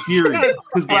Siri. Siri.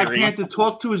 Because Black Panther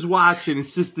talked to his watch and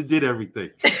his sister did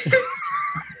everything.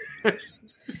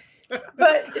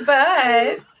 But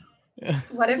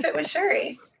what if it was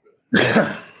Shuri?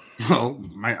 Well,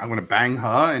 I'm going to bang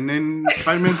her, and then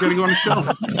Spider-Man's going to go on the show.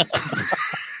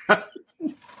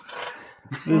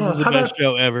 This is the best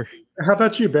show ever. How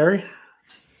about you, Barry?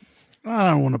 I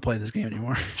don't want to play this game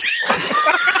anymore.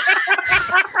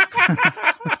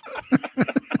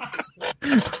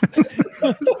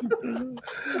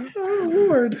 Oh,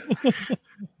 Lord.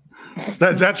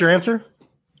 Is that your answer?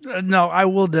 No, I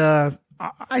would. I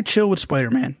chill with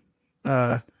Spider-Man.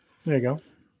 There you go.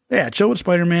 Yeah, chill with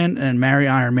Spider-Man and marry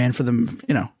Iron Man for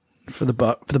the for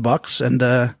the bucks and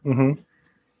well,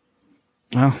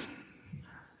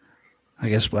 I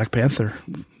guess Black Panther.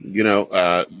 Good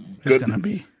gonna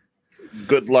be.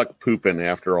 Good luck pooping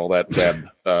after all that web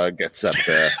gets up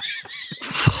there.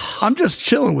 I'm just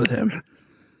chilling with him.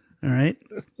 All right.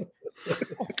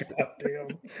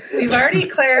 We've already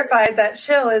clarified that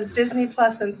chill is Disney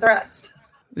Plus and Thrust.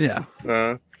 Yeah.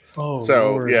 Oh,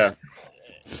 so Lord. yeah,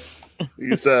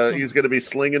 he's going to be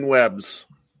slinging webs.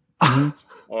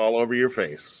 all over your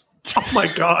face. Oh my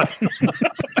God.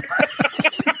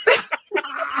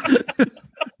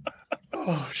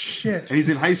 Oh shit. And he's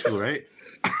in high school, right?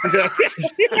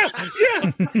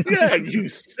 Yeah, you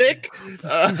sick.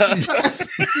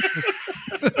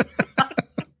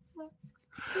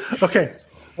 Okay,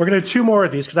 we're gonna do 2 more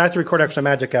of these because I have to record Extra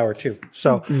Magic Hour too.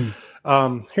 So,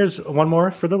 here's one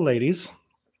more for the ladies.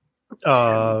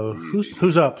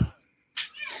 Who's up?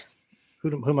 Who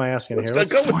am I asking here?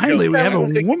 Finally, we have a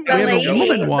woman. We have a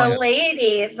woman one. The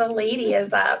lady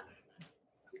is up.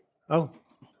 Oh,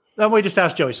 we just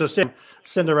asked Joey. So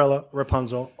Cinderella,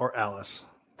 Rapunzel, or Alice?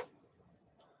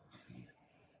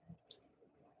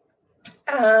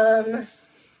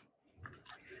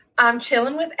 I'm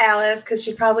chilling with Alice because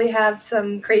she'd probably have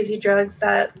some crazy drugs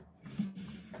that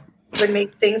would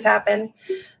make things happen.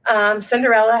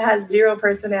 Cinderella has 0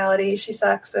 personality. She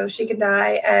sucks, so she can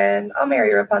die, and I'll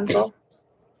marry Rapunzel.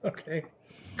 Okay,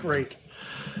 great.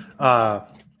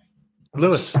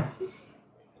 Lewis.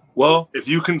 Well, if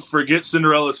you can forget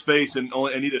Cinderella's face and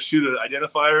need to shoot an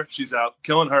identifier, she's out.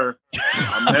 Killing her.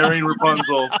 I'm marrying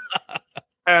Rapunzel,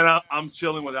 and I'm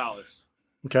chilling with Alice.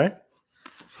 Okay.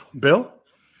 Bill?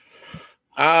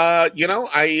 I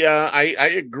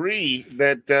agree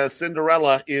that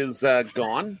Cinderella is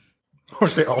gone. Or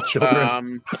they all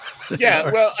children. Yeah,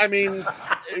 well, I mean,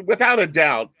 without a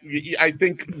doubt, I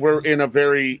think we're in a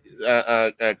very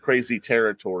crazy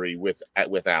territory with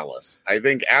Alice. I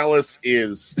think Alice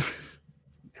is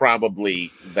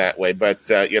probably that way, but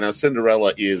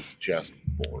Cinderella is just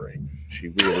boring.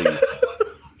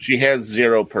 She has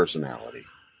 0 personality.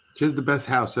 She has the best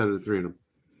house out of the 3 of them.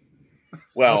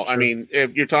 Well, I mean,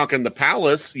 if you're talking the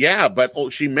palace, yeah, but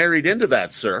she married into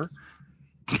that, sir.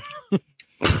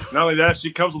 Not only that,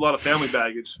 she comes with a lot of family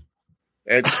baggage.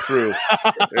 It's true.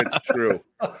 It's true.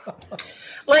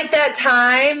 Like that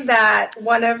time that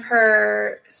one of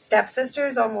her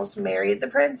stepsisters almost married the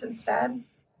prince instead.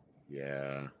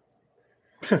 Yeah.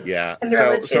 Yeah.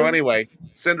 So anyway,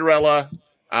 Cinderella,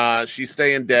 she's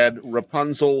staying dead.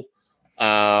 Rapunzel,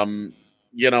 I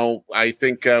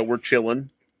think we're chilling.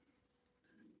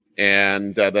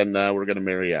 And then we're going to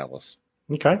marry Alice.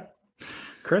 Okay.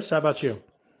 Chris, how about you?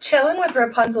 Chilling with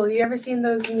Rapunzel. You ever seen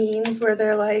those memes where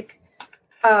they're like,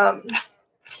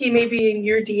 he may be in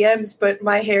your DMs, but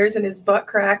my hair's in his butt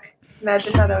crack?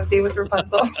 Imagine how that would be with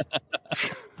Rapunzel.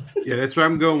 Yeah, that's why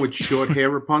I'm going with short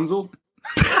hair Rapunzel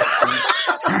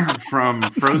from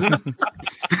Frozen.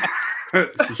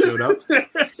 She showed up.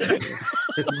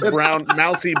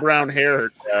 Mousy brown hair.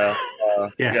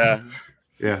 Yeah.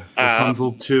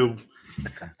 Rapunzel 2.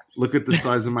 Look at the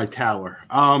size of my tower.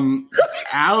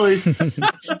 Alice.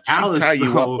 Tie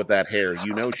you up with that hair.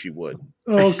 You know she would.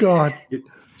 Oh God.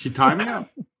 She tied me up.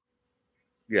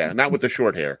 Yeah, not with the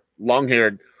short hair. Long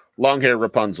hair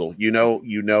Rapunzel. You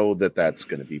know that's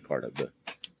going to be part of the.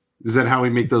 Is that how we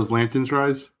make those lanterns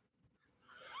rise?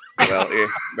 Well,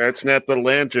 that's not the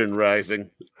lantern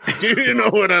rising. Do you know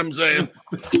what I'm saying?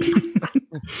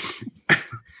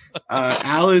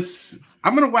 Alice.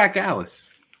 I'm going to whack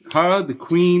Alice. Her, the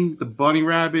queen, the bunny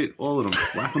rabbit, all of them.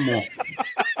 Whack them all.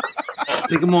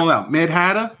 Take them all out. Mad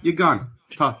Hatter, you're gone.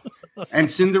 Tough.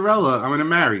 And Cinderella, I'm going to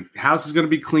marry. The house is going to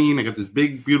be clean. I got this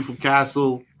big, beautiful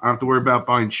castle. I don't have to worry about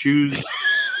buying shoes.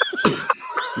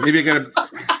 Maybe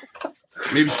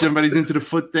somebody's into the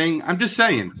foot thing. I'm just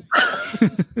saying.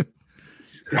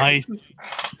 Nice.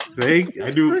 See?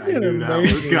 I knew that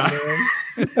was guy.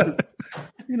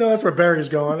 That's where Barry's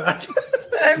going.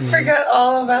 I forgot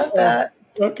all about that.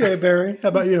 Okay, Barry, how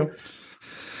about you?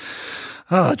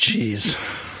 Oh, jeez.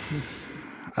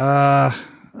 I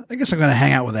guess I'm going to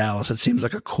hang out with Alice. It seems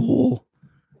like a cool,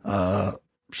 that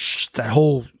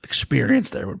whole experience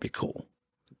there would be cool.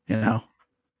 Okay.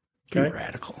 Be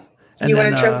radical. And you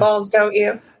want to trip balls, don't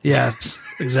you? Yes,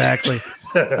 exactly.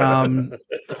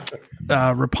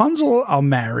 Rapunzel, I'll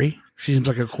marry. She seems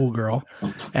like a cool girl.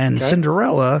 And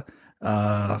Cinderella,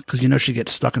 because she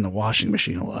gets stuck in the washing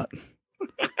machine a lot.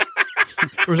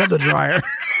 Or was that the dryer?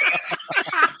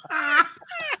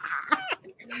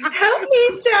 Help me,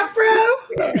 step bro.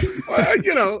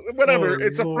 Whatever.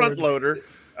 It's a front loader.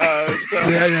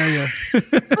 Yeah.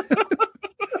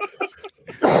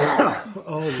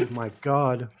 Oh my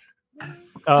God.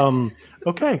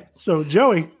 Okay, so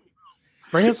Joey,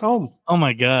 bring us home. Oh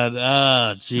my God.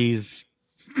 Jeez.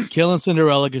 Killing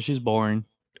Cinderella because she's boring.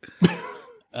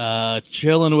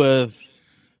 Chilling with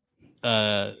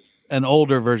an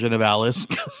older version of Alice.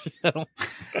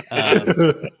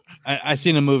 I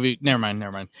seen a movie. Never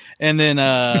mind. And then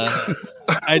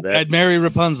I'd marry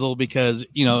Rapunzel because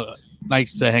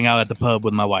nice to hang out at the pub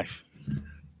with my wife.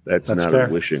 That's not fair. a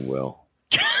wishing well.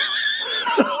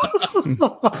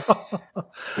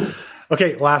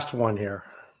 Okay, last one here.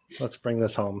 Let's bring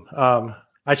this home.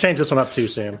 I changed this one up too,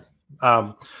 Sam.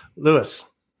 Lewis,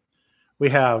 we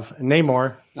have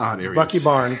Namor, Bucky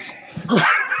Barnes,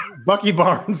 Bucky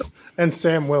Barnes, and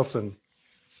Sam Wilson.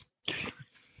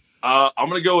 I'm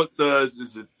gonna go with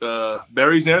is it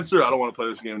Barry's answer? I don't want to play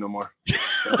this game no more.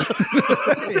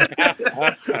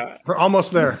 We're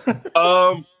almost there.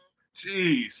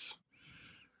 Jeez.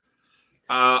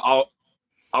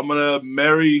 I'm gonna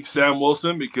marry Sam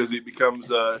Wilson because he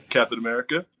becomes Captain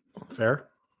America. Fair.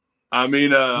 I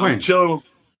mean, I'm chilling.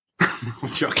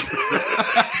 Joking.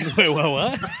 Wait,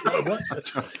 what?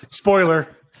 Spoiler.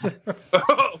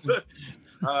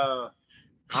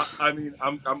 I mean,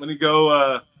 I'm gonna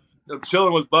go. I'm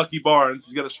chilling with Bucky Barnes.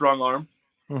 He's got a strong arm,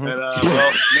 and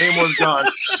well, Namor's gone.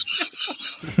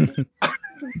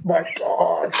 My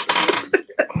God.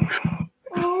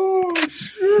 Oh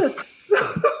shit.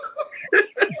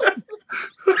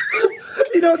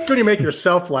 You know, when you make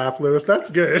yourself laugh, Lewis, that's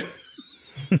good.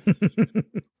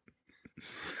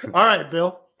 All right,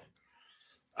 Bill.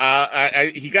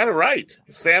 He got it right.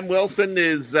 Sam Wilson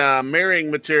is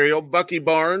marrying material. Bucky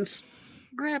Barnes,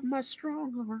 grab my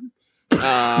strong arm.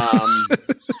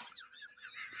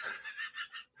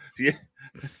 Yeah.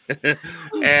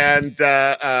 And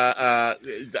I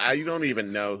don't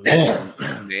even know who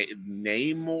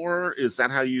Namor. Is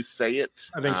that how you say it?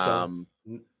 I think so.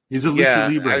 He's a lucha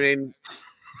libre. I mean,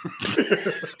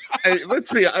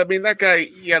 let's be. I mean, that guy.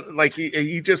 Yeah, like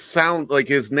he just sounds like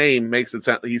his name makes it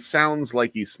sound. He sounds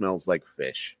like he smells like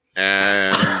fish,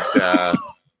 and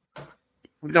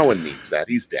no one needs that.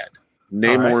 He's dead.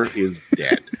 Namor is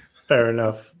dead. Fair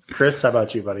enough. Chris, how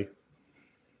about you, buddy?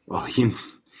 Well, you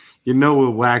know we're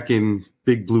whacking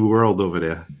Big Blue World over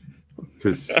there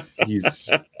because he's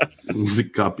a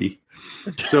guppy.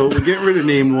 So we're getting rid of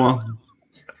Namor,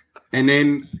 and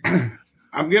then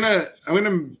I'm gonna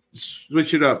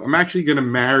switch it up. I'm actually gonna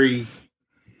marry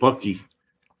Bucky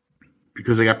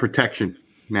because I got protection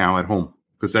now at home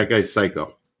because that guy's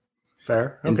psycho.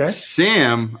 Fair. And Okay.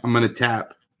 Sam, I'm gonna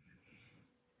tap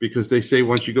because they say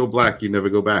once you go black, you never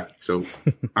go back. So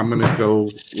I'm gonna go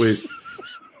with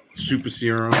super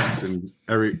serums and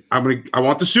I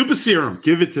want the super serum.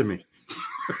 Give it to me.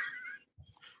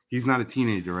 He's not a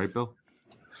teenager, right, Bill?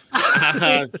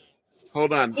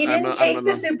 Hold on. He didn't take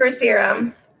the super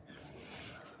serum.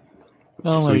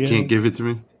 So you can't give it to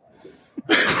me?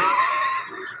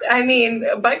 I mean,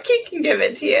 Bucky can give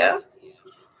it to you.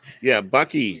 Yeah,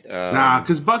 Bucky. Nah,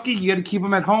 because Bucky, you got to keep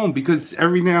him at home because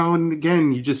every now and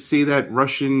again you just see that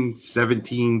Russian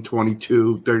 17,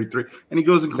 22, 33, and he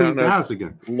goes and cleans the house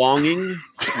again. Longing,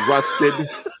 rusted,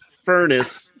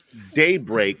 furnace,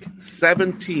 daybreak,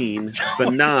 17,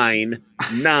 benign,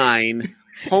 9,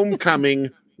 homecoming,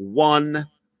 1,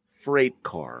 freight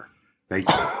car. Thank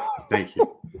you. Thank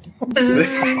you.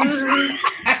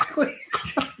 Exactly.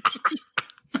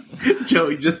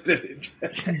 Joey just did it.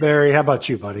 Barry, how about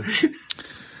you, buddy?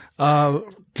 Can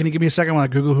you give me a second while I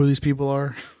Google who these people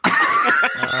are?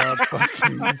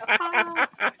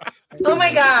 Oh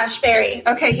my gosh, Barry.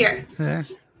 Okay, here. Yeah.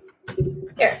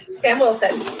 Here, Sam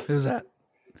Wilson. Who's that?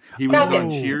 He was Falcon.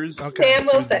 on Cheers. Okay. Sam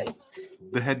Wilson.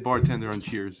 The head bartender on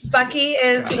Cheers. Bucky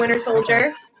is the Winter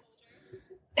Soldier.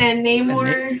 And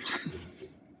Namor.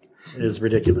 Is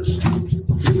ridiculous.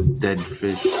 Dead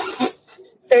fish.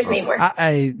 There's Namor.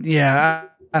 I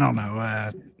don't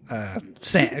know.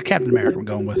 Captain America I'm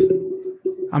going with.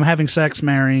 I'm having sex,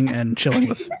 marrying, and chilling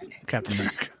with Captain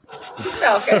America.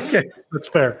 Oh, okay. Okay, that's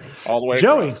fair. All the way.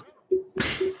 Joey. across.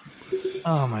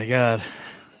 Oh my god,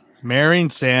 marrying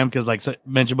Sam because, like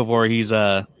mentioned before, he's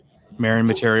marrying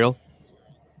material.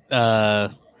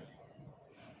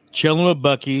 Chilling with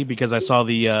Bucky because I saw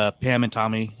the Pam and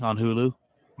Tommy on Hulu.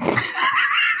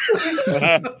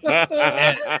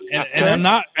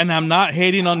 and I'm not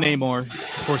hating on Namor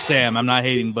for Sam. I'm not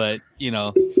hating, but you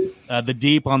know, the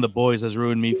deep on the boys has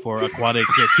ruined me for aquatic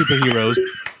superheroes.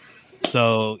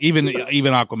 So even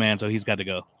Aquaman, so he's got to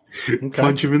go. Okay.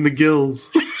 Punch him in the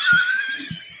gills.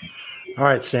 All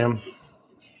right, Sam.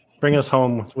 Bring us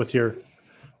home with your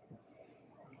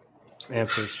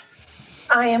answers.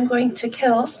 I am going to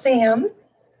kill Sam.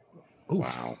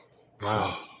 Wow.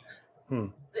 Wow.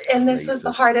 And this was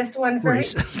the hardest one for me.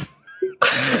 Racist.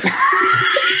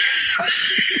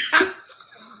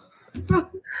 No,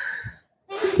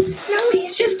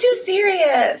 he's just too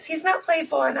serious. He's not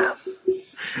playful enough.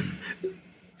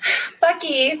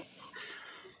 Bucky.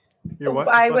 You're what?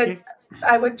 I Bucky?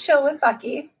 would chill with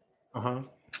Bucky. Uh-huh.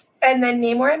 And then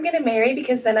Namor I'm going to marry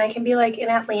because then I can be like an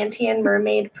Atlantean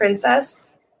mermaid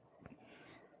princess.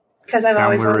 Because I've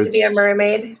always wanted to be a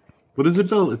mermaid. What is it,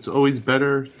 Bill? It's always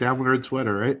better down where it's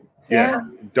wetter, right? Yeah.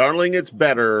 Darling, it's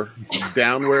better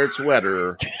down where it's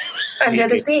wetter. Under the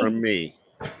Take it sea. from me.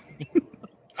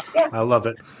 I love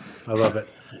it. I love it.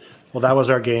 Well, that was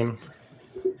our game.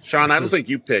 Sean, I don't think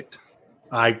you picked.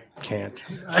 I can't.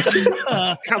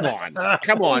 Come on.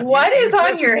 Come on. What You is on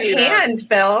just your made us- hand,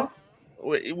 Bill?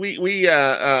 It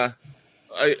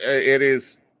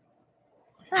is.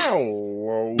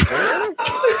 Hello there.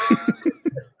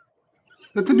 Is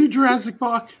that the new Jurassic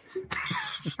Park?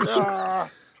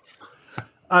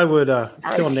 I would kill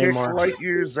I kick Namor.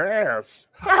 Lightyear's ass.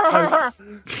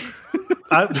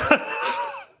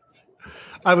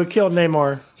 I would kill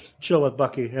Namor, chill with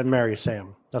Bucky, and marry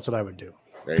Sam. That's what I would do.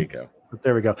 There you go. But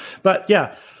there we go. But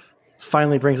yeah,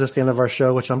 finally brings us to the end of our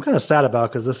show, which I'm kind of sad about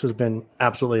because this has been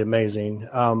absolutely amazing.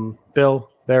 Bill,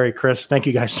 Barry, Chris, thank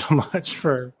you guys so much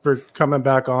for coming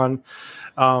back on.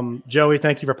 Joey,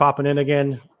 thank you for popping in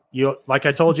again. You, like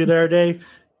I told you the other day,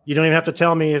 you don't even have to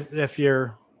tell me if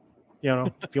you're,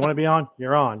 if you want to be on,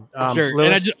 you're on. Sure.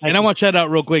 Lewis, and I want to shout out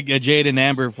real quick Jade and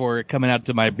Amber for coming out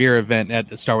to my beer event at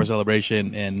the Star Wars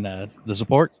Celebration and the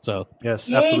support. So yes,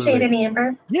 Yay, absolutely. Jade and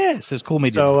Amber. Yes, it's cool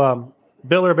meeting. So,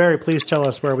 Bill or Barry, please tell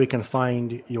us where we can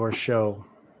find your show.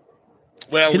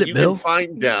 Well, Hit it, you Bill. can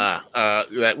find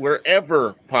that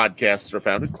wherever podcasts are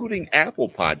found, including Apple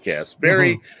Podcasts.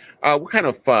 Barry, what kind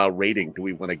of rating do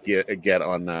we want to get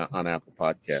on Apple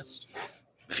Podcasts?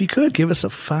 If you could give us a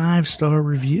 5-star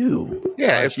review.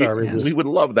 Yeah, Five-star reviews. we would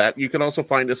love that. You can also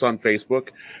find us on Facebook.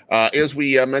 As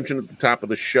we mentioned at the top of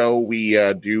the show, we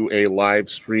do a live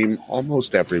stream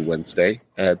almost every Wednesday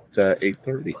at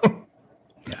 8:30.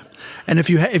 And if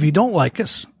you don't like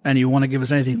us and you want to give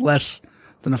us anything less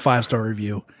than a 5-star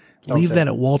review, leave say that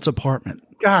at Walt's apartment.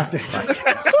 God damn.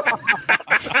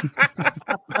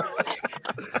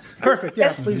 Perfect.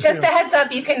 Yeah, please Just do. a heads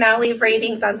up, you can now leave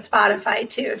ratings on Spotify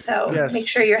too. So Yes. make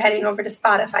sure you're heading over to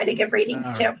Spotify to give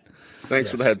ratings too.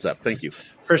 Thanks for the heads up. Thank you.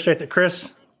 Appreciate that,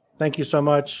 Chris. Thank you so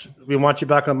much. We want you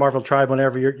back on the Marvel Tribe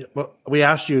whenever you're. We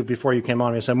asked you before you came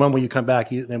on. We said, "When will you come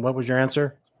back?" And what was your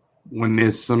answer? When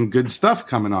there's some good stuff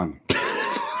coming on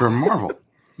from Marvel.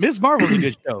 Ms. Marvel's a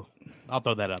good show. I'll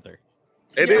throw that out there.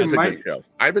 It Yeah, is a my- good show.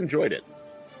 I've enjoyed it.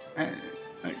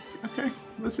 Okay,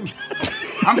 listen.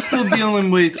 I'm still dealing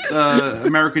with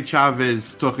America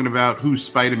Chavez talking about who's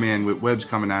Spider-Man with webs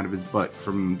coming out of his butt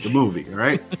from the movie, all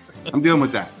right? I'm dealing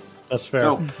with that. That's fair.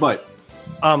 So, but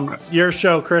Your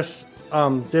show, Chris.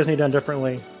 Disney Done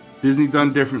Differently. Disney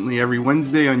Done Differently every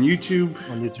Wednesday on YouTube.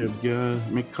 On YouTube.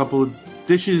 We, make a couple of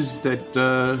dishes that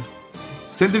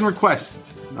send in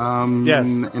requests. Yes.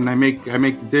 And I make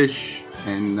the dish,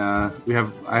 and I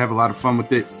have a lot of fun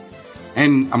with it.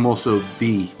 And I'm also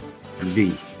the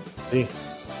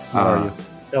What are you?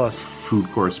 Tell us. food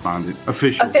correspondent,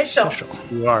 official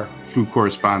You are. food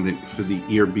correspondent for the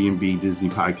Airbnb Disney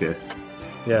podcast.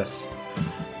 Yes.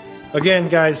 Again,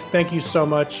 guys, thank you so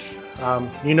much.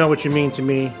 You know what you mean to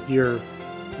me. You're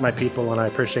my people, and I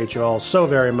appreciate you all so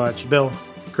very much. Bill,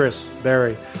 Chris,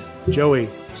 Barry, Joey,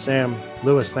 Sam,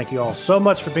 Lewis, thank you all so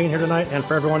much for being here tonight. And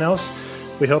for everyone else,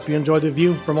 we hope you enjoyed the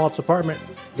view from Walt's apartment.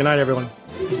 Good night, everyone.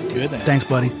 Good night. Thanks,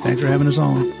 buddy. Thanks for having us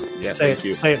on. Yeah, Say thank it.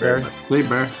 you. Say it, Barry. Play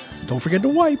Bear. Don't forget to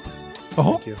wipe.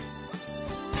 Oh. Thank you.